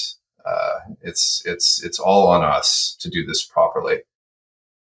this. It's all on us to do this properly.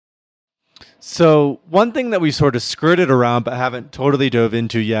 So one thing that we sort of skirted around but haven't totally dove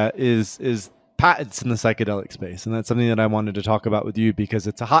into yet is patents in the psychedelic space. And that's something that I wanted to talk about with you because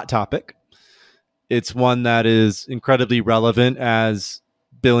it's a hot topic. It's one that is incredibly relevant as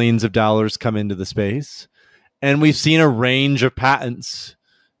billions of dollars come into the space. And we've seen a range of patents,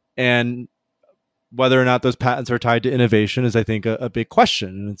 and whether or not those patents are tied to innovation is, I think, a big question.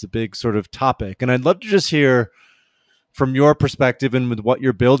 And it's a big sort of topic. And I'd love to just hear from your perspective and with what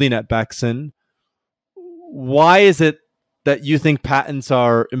you're building at Bexson, why is it that you think patents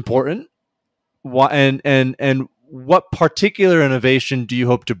are important? Why, and what particular innovation do you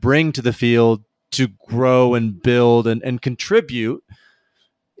hope to bring to the field to grow and build and contribute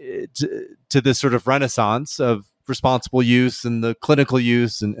to this sort of renaissance of responsible use and the clinical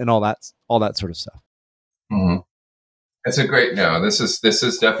use and all that sort of stuff? Mm-hmm. It's a great, this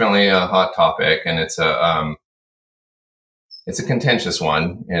is definitely a hot topic, and it's a contentious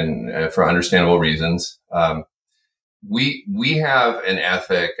one, and for understandable reasons. We have an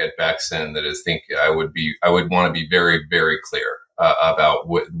ethic at Bexson that I would want to be very, very clear about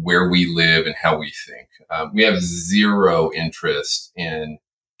where we live and how we think. We have zero interest in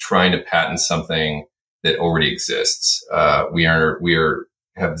trying to patent something that already exists. We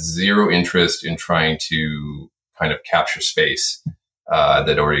have zero interest in trying to kind of capture space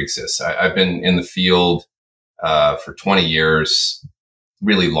that already exists. I've been in the field for 20 years,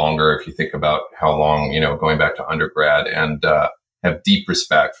 really longer if you think about how long, going back to undergrad, and have deep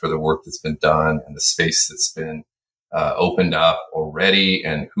respect for the work that's been done and the space that's been opened up already,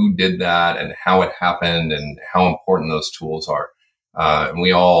 and who did that and how it happened and how important those tools are. And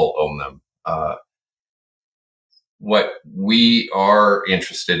we all own them. What we are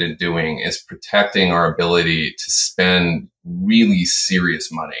interested in doing is protecting our ability to spend really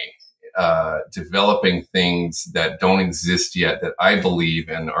serious money developing things that don't exist yet, that I believe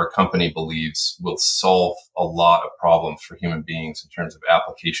and our company believes will solve a lot of problems for human beings in terms of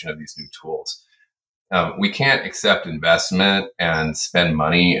application of these new tools. We can't accept investment and spend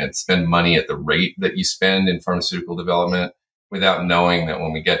money at the rate that you spend in pharmaceutical development without knowing that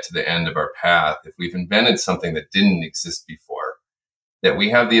when we get to the end of our path, if we've invented something that didn't exist before, that we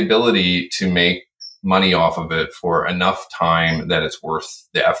have the ability to make money off of it for enough time that it's worth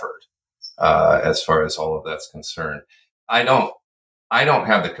the effort, as far as all of that's concerned. I don't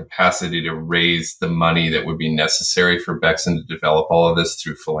have the capacity to raise the money that would be necessary for Bexson to develop all of this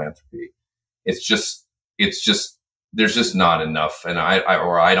through philanthropy. It's just, there's just not enough. And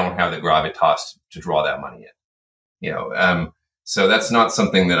I don't have the gravitas to draw that money in, so that's not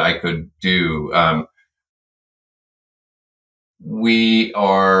something that I could do. We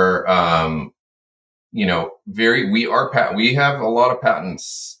are, we have a lot of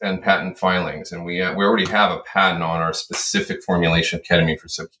patents and patent filings, and we already have a patent on our specific formulation of ketamine for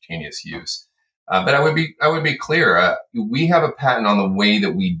subcutaneous use. But I would be clear. We have a patent on the way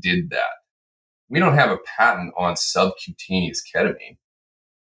that we did that. We don't have a patent on subcutaneous ketamine.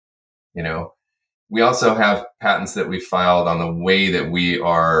 We also have patents that we filed on the way that we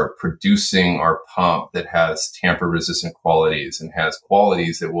are producing our pump that has tamper-resistant qualities and has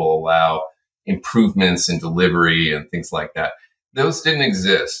qualities that will allow improvements in delivery and things like that. Those didn't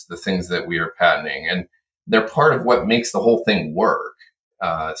exist, the things that we are patenting, and they're part of what makes the whole thing work.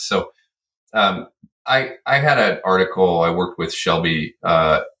 I had an article. I worked with Shelby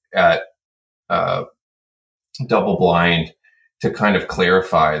at Double Blind to kind of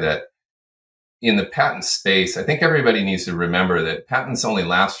clarify that in the patent space, I think everybody needs to remember that patents only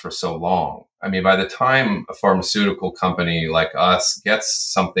last for so long. I mean, by the time a pharmaceutical company like us gets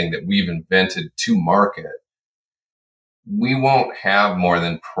something that we've invented to market, we won't have more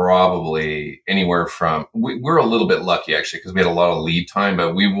than probably anywhere from, we're a little bit lucky actually, because we had a lot of lead time,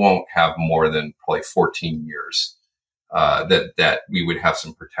 but we won't have more than probably 14 years that we would have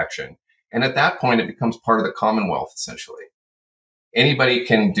some protection. And at that point, it becomes part of the Commonwealth, essentially. Anybody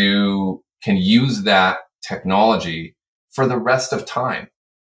can use that technology for the rest of time.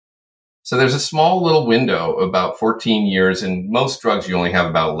 So there's a small little window, about 14 years, and most drugs you only have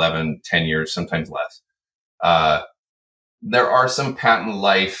about 11, 10 years, sometimes less. There are some patent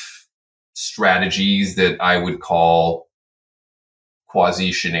life strategies that I would call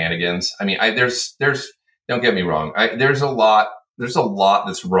quasi shenanigans. I mean, don't get me wrong. There's a lot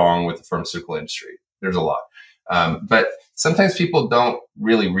that's wrong with the pharmaceutical industry. There's a lot. But sometimes people don't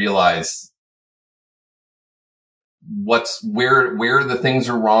really realize where the things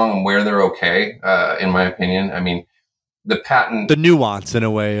are wrong and where they're okay, in my opinion. I mean, the nuance in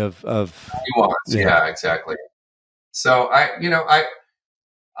a way of nuance. Yeah, exactly. So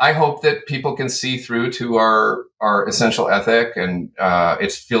I hope that people can see through to our essential ethic, and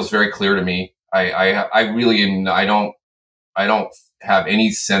it feels very clear to me. I really am. I don't have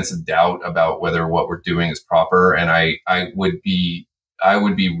any sense of doubt about whether what we're doing is proper, and I would be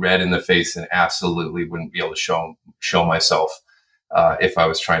red in the face and absolutely wouldn't be able to show myself if I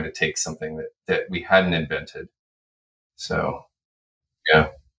was trying to take something that we hadn't invented. So, yeah.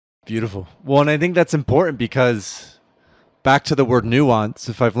 Beautiful. Well, and I think that's important because back to the word nuance,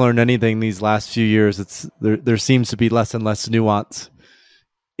 if I've learned anything these last few years, there seems to be less and less nuance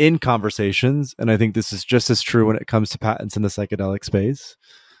in conversations. And I think this is just as true when it comes to patents in the psychedelic space.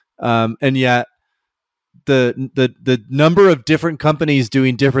 And yet the number of different companies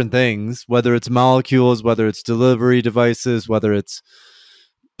doing different things, whether it's molecules, whether it's delivery devices, whether it's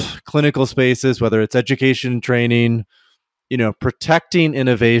clinical spaces, whether it's education and training, protecting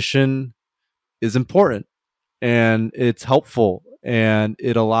innovation is important and it's helpful, and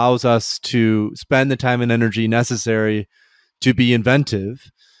it allows us to spend the time and energy necessary to be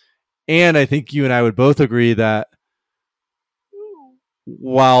inventive. And I think you and I would both agree that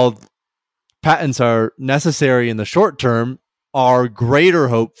while patents are necessary in the short term, our greater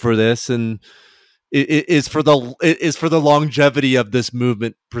hope for this and it is for the longevity of this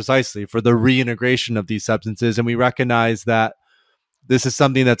movement, precisely for the reintegration of these substances. And we recognize that this is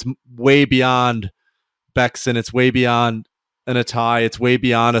something that's way beyond Bexson. It's way beyond an Atai. It's way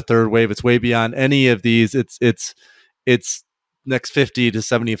beyond a third wave. It's way beyond any of these. It's next 50 to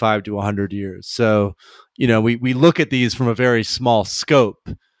 75 to 100 years. So, we look at these from a very small scope,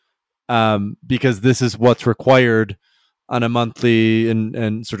 because this is what's required on a monthly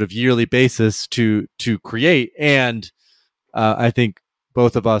and sort of yearly basis to create. And I think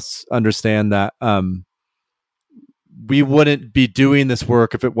both of us understand that we wouldn't be doing this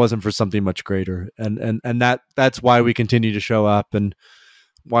work if it wasn't for something much greater. And that's why we continue to show up and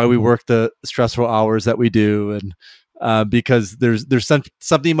why we work the stressful hours that we do. And because there's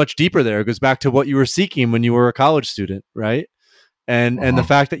something much deeper there. It goes back to what you were seeking when you were a college student, right? And the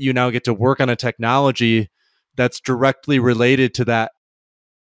fact that you now get to work on a technology that's directly related to that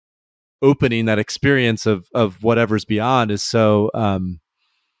opening, that experience of whatever's beyond is so,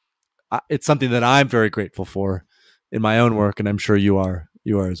 it's something that I'm very grateful for in my own work. And I'm sure you are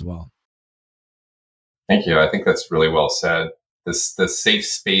as well. Thank you. I think that's really well said. The safe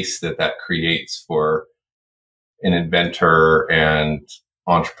space that creates for an inventor and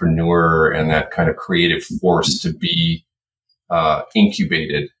entrepreneur and that kind of creative force to be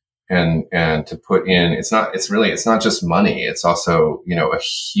incubated and to put in, it's not just money. It's also, a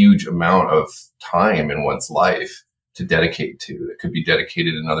huge amount of time in one's life to dedicate to. It could be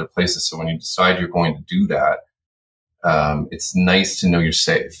dedicated in other places. So when you decide you're going to do that, it's nice to know you're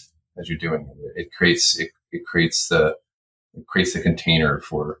safe as you're doing it. It creates the container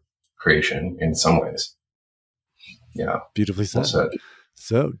for creation in some ways. Yeah. Beautifully said. Well said.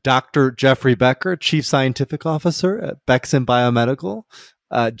 So Dr. Jeffrey Becker, Chief Scientific Officer at Bexson Biomedical.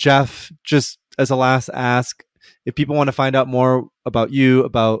 Jeff, just as a last ask, if people want to find out more about you,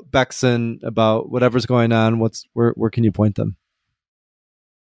 about Bexson, about whatever's going on, where can you point them?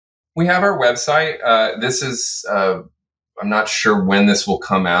 We have our website. This is, I'm not sure when this will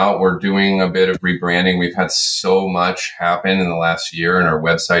come out. We're doing a bit of rebranding. We've had so much happen in the last year, and our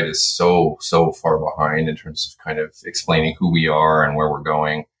website is so far behind in terms of kind of explaining who we are and where we're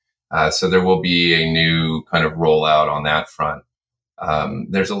going. So there will be a new kind of rollout on that front.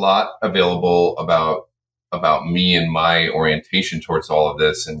 There's a lot available about me and my orientation towards all of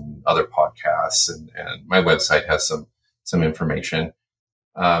this and other podcasts, and my website has some information.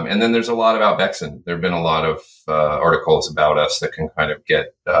 And then there's a lot about Bexson. There have been a lot of articles about us that can kind of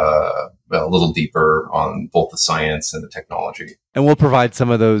get a little deeper on both the science and the technology. And we'll provide some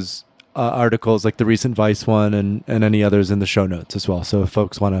of those articles, like the recent Vice one and any others, in the show notes as well. So if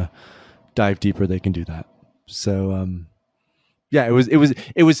folks want to dive deeper, they can do that. So yeah, it was,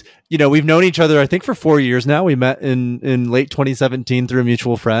 we've known each other, I think, for 4 years now. We met in late 2017 through a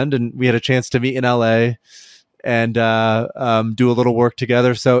mutual friend, and we had a chance to meet in LA and do a little work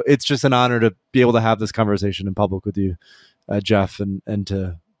together. So it's just an honor to be able to have this conversation in public with you, Jeff, and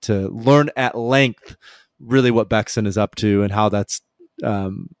to learn at length really what Bexson is up to and how that's,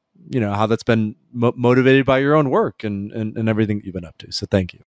 how that's been motivated by your own work and everything that you've been up to. So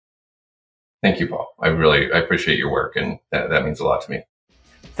thank you. Thank you, Paul. I appreciate your work, and that means a lot to me.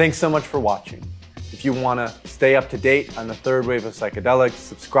 Thanks so much for watching. If you want to stay up to date on the third wave of psychedelics,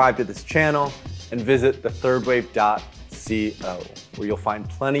 subscribe to this channel and visit thethirdwave.co, where you'll find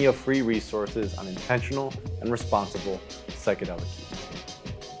plenty of free resources on intentional and responsible psychedelic use.